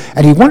school,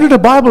 and he wanted a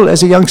Bible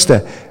as a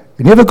youngster.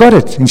 He never got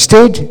it.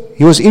 Instead,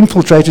 he was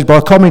infiltrated by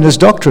communist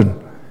doctrine.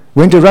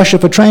 Went to Russia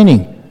for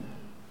training.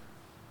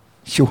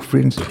 Sure,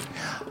 friends.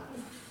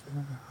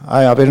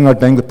 I better not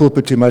bang the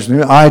pulpit too much.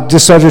 I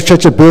decided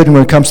such a burden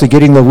when it comes to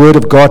getting the Word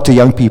of God to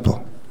young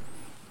people.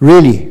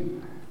 Really.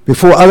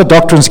 Before other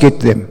doctrines get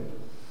to them.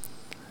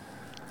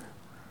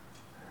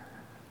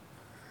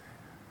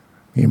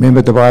 He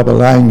remembered the Bible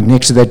lying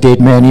next to that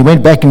dead man. He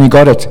went back and he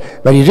got it.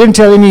 But he didn't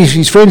tell any of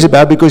his friends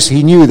about it, because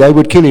he knew they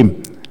would kill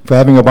him for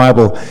having a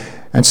Bible.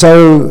 And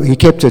so he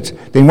kept it.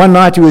 Then one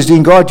night he was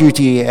doing guard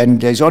duty,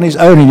 and he's on his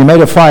own, and he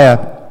made a fire.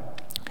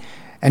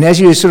 And as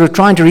he was sort of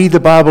trying to read the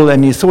Bible,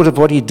 and he thought of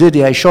what he did,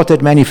 he shot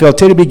that man, he felt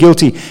terribly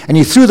guilty, and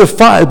he threw the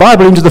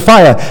Bible into the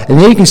fire. And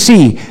there you can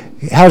see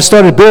how it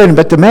started burning.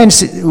 But the man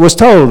was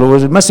told, or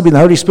it must have been the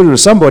Holy Spirit or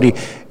somebody,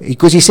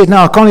 because he said, "No,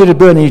 I can't let it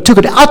burn." And he took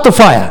it out the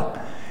fire.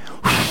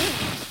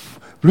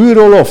 Blew it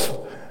all off.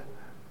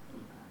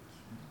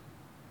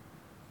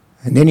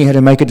 And then he had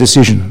to make a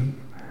decision.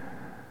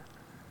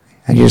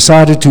 And he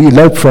decided to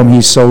elope from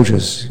his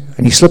soldiers.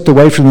 And he slipped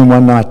away from them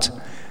one night,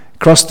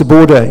 crossed the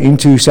border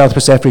into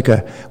Southwest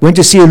Africa, went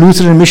to see a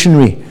Lutheran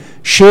missionary,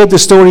 shared the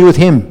story with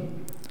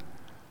him.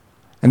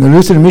 And the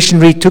Lutheran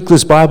missionary took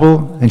this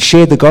Bible and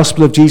shared the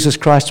gospel of Jesus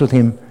Christ with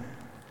him.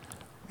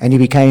 And he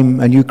became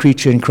a new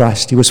creature in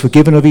Christ. He was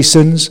forgiven of his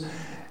sins,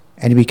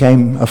 and he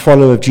became a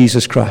follower of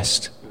Jesus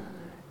Christ.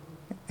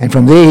 And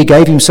from there he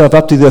gave himself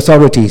up to the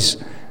authorities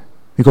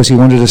because he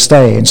wanted to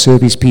stay and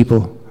serve his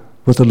people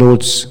with the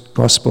Lord's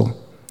gospel.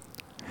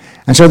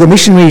 And so the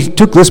missionary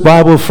took this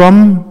Bible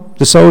from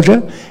the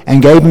soldier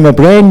and gave him a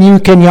brand new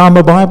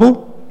Kenyama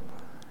Bible.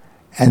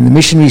 And the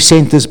missionary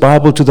sent this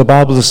Bible to the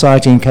Bible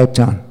Society in Cape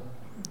Town,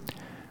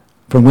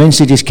 from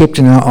whence it is kept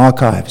in our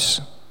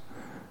archives,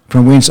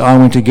 from whence I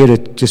went to get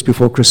it just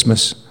before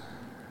Christmas.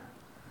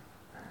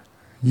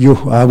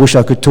 I wish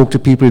I could talk to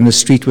people in the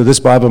street with this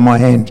Bible in my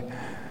hand,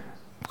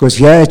 because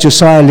here is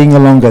Josiah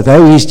Lingalonga,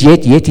 though he is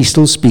dead, yet he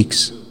still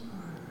speaks.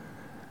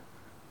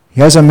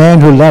 Here's a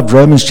man who loved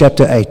Romans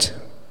chapter 8.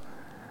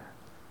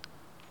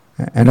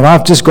 And if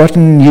I've just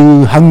gotten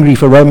you hungry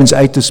for Romans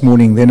 8 this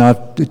morning, then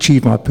I've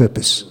achieved my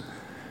purpose.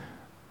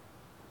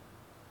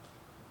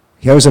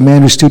 Here was a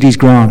man who stood his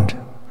ground,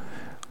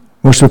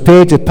 was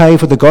prepared to pay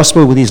for the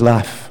gospel with his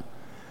life,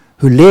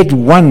 who led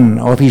one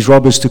of his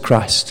robbers to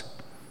Christ.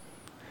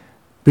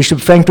 Bishop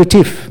Frank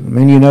Retief,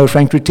 many of you know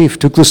Frank Retief,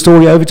 took the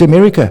story over to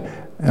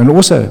America and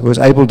also was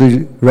able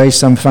to raise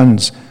some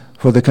funds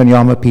for the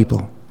Kenyama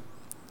people.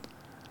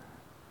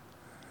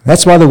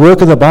 That's why the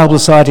work of the Bible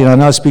Society, and I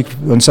now speak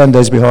on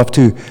Sunday's behalf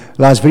too,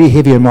 lies very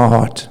heavy in my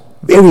heart,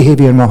 very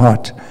heavy in my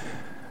heart,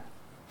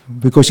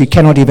 because you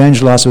cannot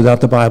evangelize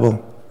without the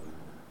Bible.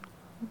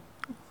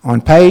 On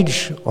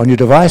page, on your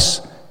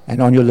device,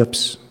 and on your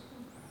lips.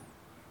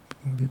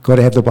 You've got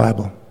to have the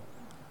Bible.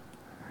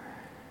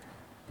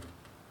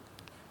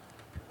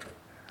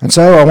 And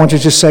so I want to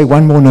just say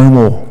one more, no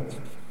more.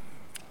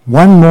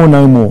 One more,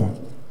 no more.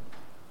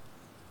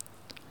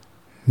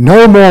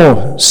 No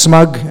more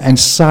smug and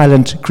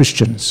silent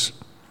Christians.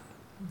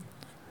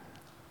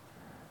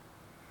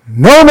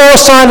 No more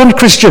silent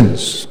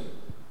Christians.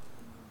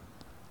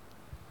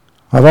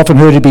 I've often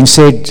heard it being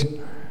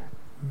said,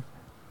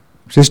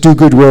 just do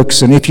good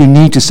works, and if you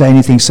need to say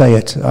anything, say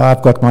it.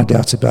 I've got my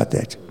doubts about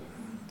that.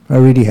 I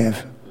really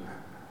have.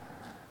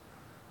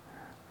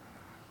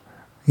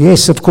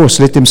 Yes, of course,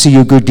 let them see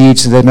your good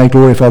deeds, and they may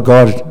glorify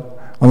God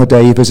on the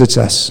day he visits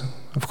us.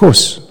 Of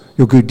course,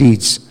 your good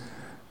deeds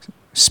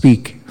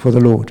speak for the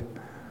Lord.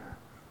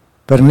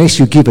 But unless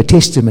you give a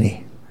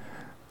testimony,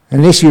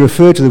 unless you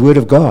refer to the Word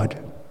of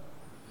God,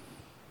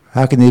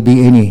 how can there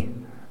be any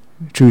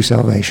true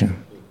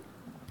salvation?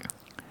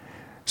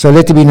 So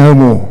let there be no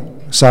more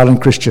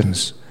silent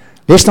Christians.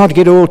 Let's not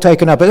get all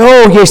taken up.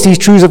 Oh, yes, these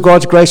truths of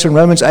God's grace in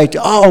Romans 8.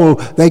 Oh,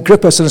 they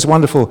grip us and it's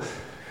wonderful.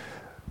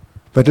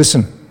 But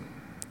listen,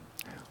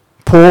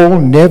 Paul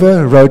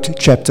never wrote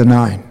chapter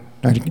 9.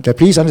 Now,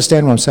 please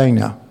understand what I'm saying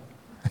now.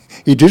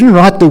 He didn't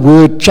write the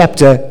word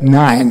chapter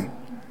 9.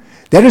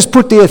 That was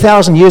put there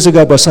 1,000 years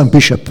ago by some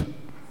bishop.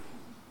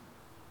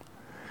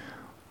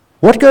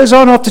 What goes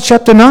on after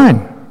chapter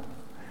 9?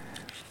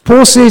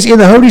 Paul says, in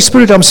the Holy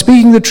Spirit, I'm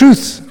speaking the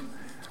truth,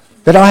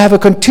 that I have a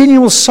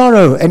continual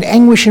sorrow and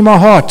anguish in my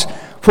heart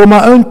for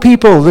my own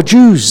people, the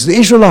Jews, the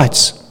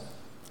Israelites.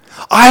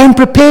 I am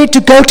prepared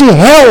to go to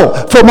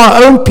hell for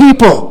my own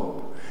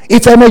people,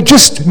 if they may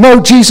just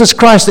know Jesus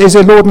Christ as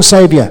their Lord and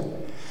Savior.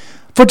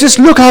 For just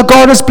look how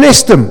God has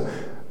blessed them.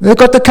 They've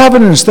got the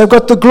covenants, they've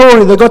got the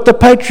glory, they've got the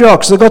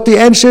patriarchs, they've got the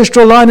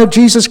ancestral line of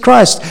Jesus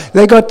Christ,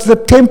 they've got the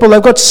temple,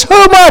 they've got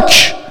so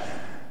much.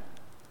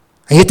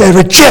 And yet they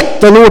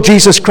reject the Lord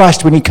Jesus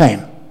Christ when he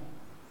came.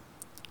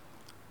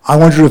 I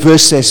want to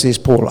reverse that, says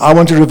Paul. I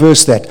want to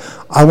reverse that.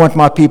 I want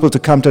my people to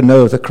come to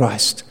know the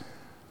Christ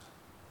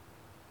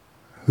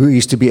who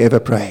is to be ever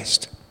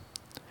praised.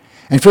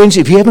 And friends,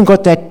 if you haven't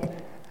got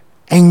that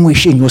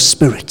anguish in your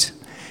spirit,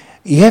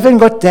 you haven't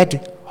got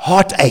that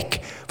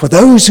heartache for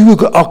those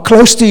who are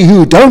close to you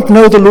who don't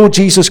know the Lord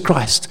Jesus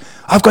Christ.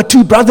 I've got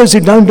 2 brothers who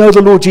don't know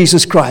the Lord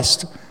Jesus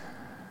Christ.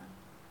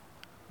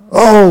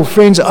 Oh,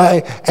 friends,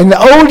 and the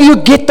older you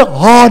get, the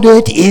harder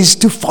it is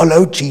to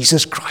follow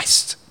Jesus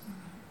Christ.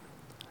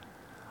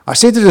 I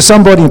said it to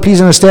somebody, and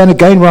please understand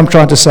again what I'm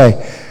trying to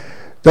say.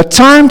 The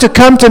time to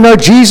come to know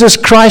Jesus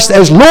Christ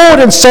as Lord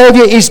and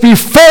Savior is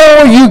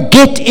before you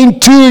get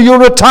into your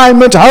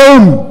retirement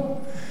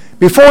home,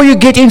 before you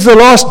get into the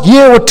last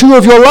year or 2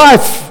 of your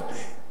life.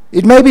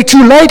 It may be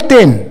too late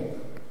then.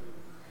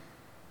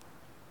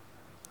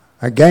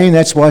 Again,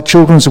 that's why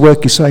children's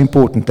work is so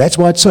important. That's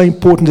why it's so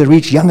important to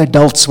reach young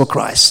adults for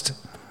Christ.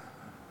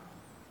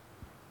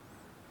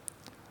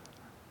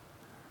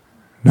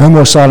 No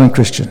more silent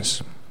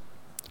Christians.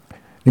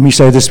 Let me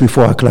say this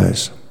before I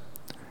close.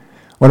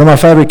 One of my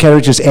favorite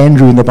characters is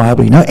Andrew in the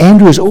Bible. You know,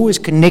 Andrew is always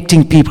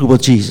connecting people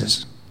with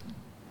Jesus.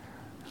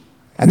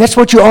 And that's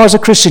what you are as a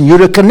Christian.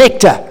 You're a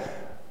connector,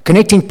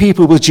 connecting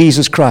people with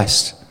Jesus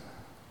Christ.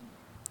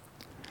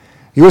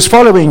 He was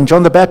following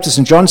John the Baptist,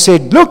 and John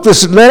said, look,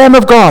 this is the Lamb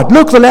of God.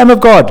 Look, the Lamb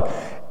of God.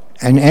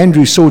 and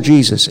Andrew saw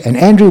Jesus. And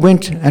Andrew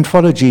went and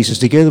followed Jesus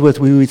together with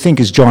who we think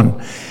is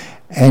John.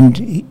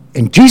 And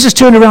Jesus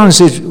turned around and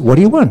said, "What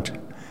do you want?"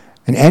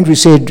 And Andrew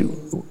said,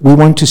 "We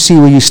want to see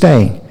where you're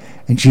staying."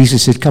 And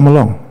Jesus said, "Come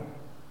along."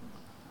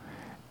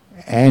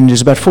 And it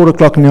was about 4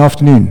 o'clock in the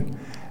afternoon.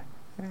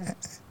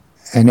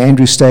 And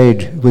Andrew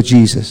stayed with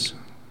Jesus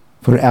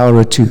for an hour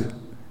or two.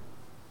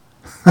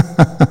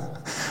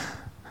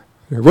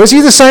 Was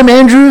he the same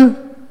Andrew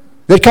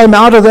that came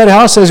out of that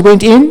house as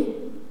went in?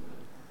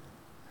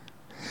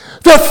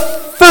 The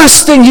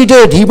first thing he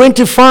did, he went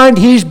to find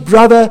his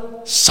brother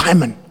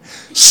Simon.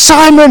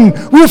 "Simon,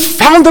 we've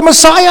found the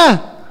Messiah."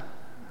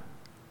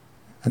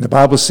 And the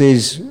Bible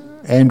says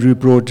Andrew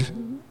brought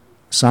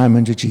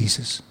Simon to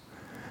Jesus.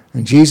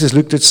 And Jesus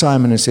looked at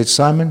Simon and said,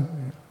 "Simon,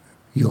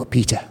 you are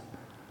Peter.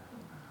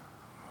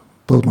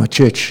 Build my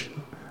church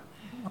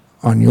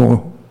on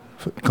your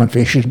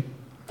confession."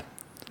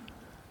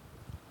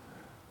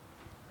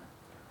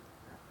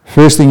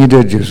 First thing he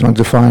did was want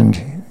to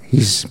find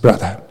his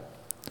brother.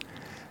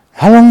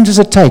 How long does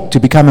it take to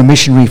become a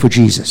missionary for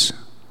Jesus?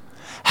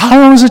 How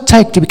long does it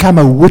take to become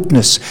a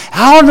witness?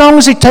 How long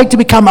does it take to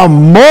become a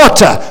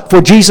martyr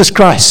for Jesus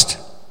Christ?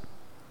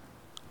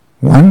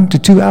 1 to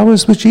 2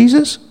 hours with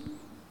Jesus?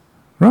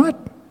 Right?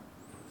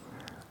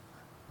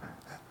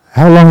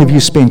 How long have you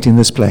spent in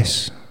this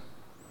place?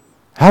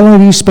 How long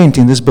have you spent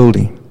in this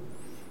building?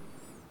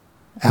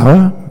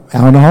 Hour?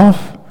 Hour and a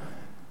half?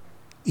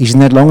 Isn't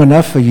that long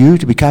enough for you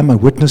to become a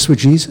witness for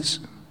Jesus?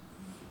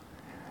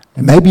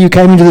 And maybe you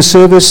came into the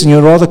service and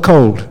you're rather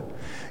cold.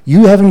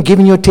 You haven't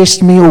given your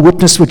testimony or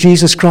witness for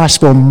Jesus Christ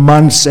for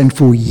months and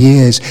for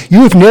years.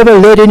 You have never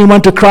led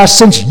anyone to Christ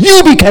since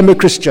you became a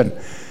Christian.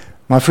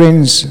 My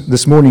friends,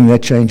 this morning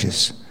that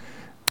changes.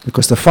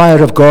 Because the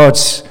fire of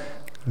God's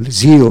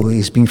zeal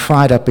is being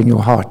fired up in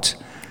your heart.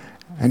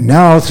 And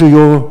now through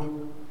your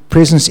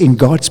presence in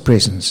God's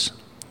presence,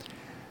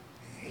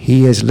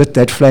 He has lit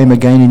that flame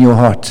again in your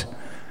heart.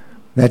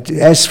 That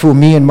as for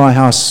me and my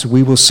house,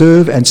 we will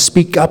serve and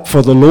speak up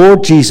for the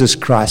Lord Jesus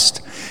Christ.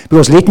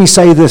 Because let me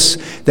say this,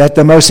 that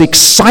the most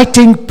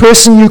exciting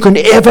person you can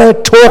ever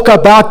talk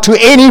about to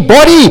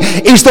anybody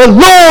is the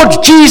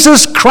Lord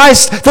Jesus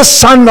Christ, the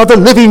Son of the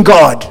living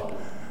God.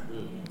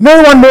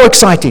 No one more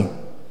exciting.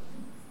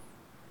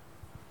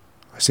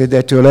 I said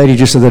that to a lady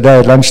just the other day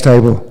at lunch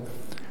table.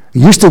 He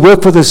used to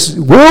work for this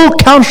World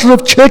Council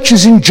of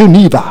Churches in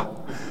Geneva,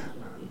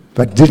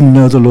 but didn't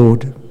know the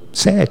Lord.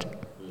 Sad.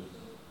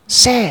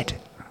 Sad.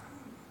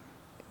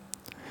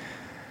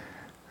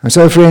 And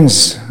so,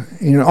 friends,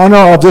 in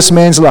honor of this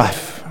man's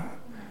life,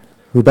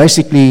 who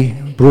basically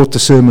brought the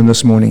sermon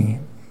this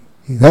morning,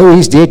 though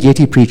he's dead, yet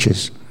he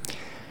preaches,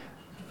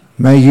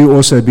 may you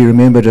also be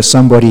remembered as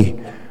somebody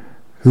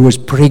who was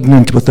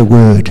pregnant with the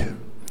word.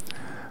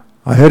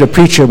 I heard a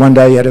preacher one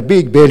day, he had a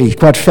big belly,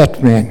 quite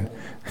fat man.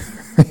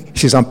 He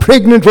says, "I'm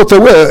pregnant with the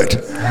word."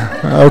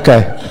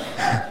 Okay.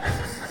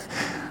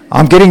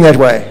 I'm getting that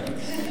way.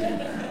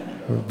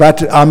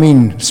 But I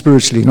mean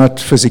spiritually, not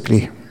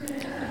physically.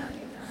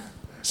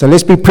 So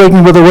let's be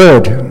pregnant with the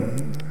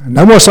word.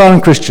 No more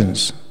silent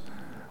Christians.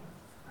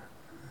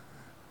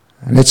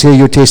 And let's hear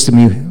your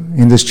testimony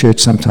in this church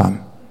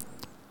sometime.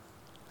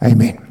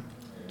 Amen.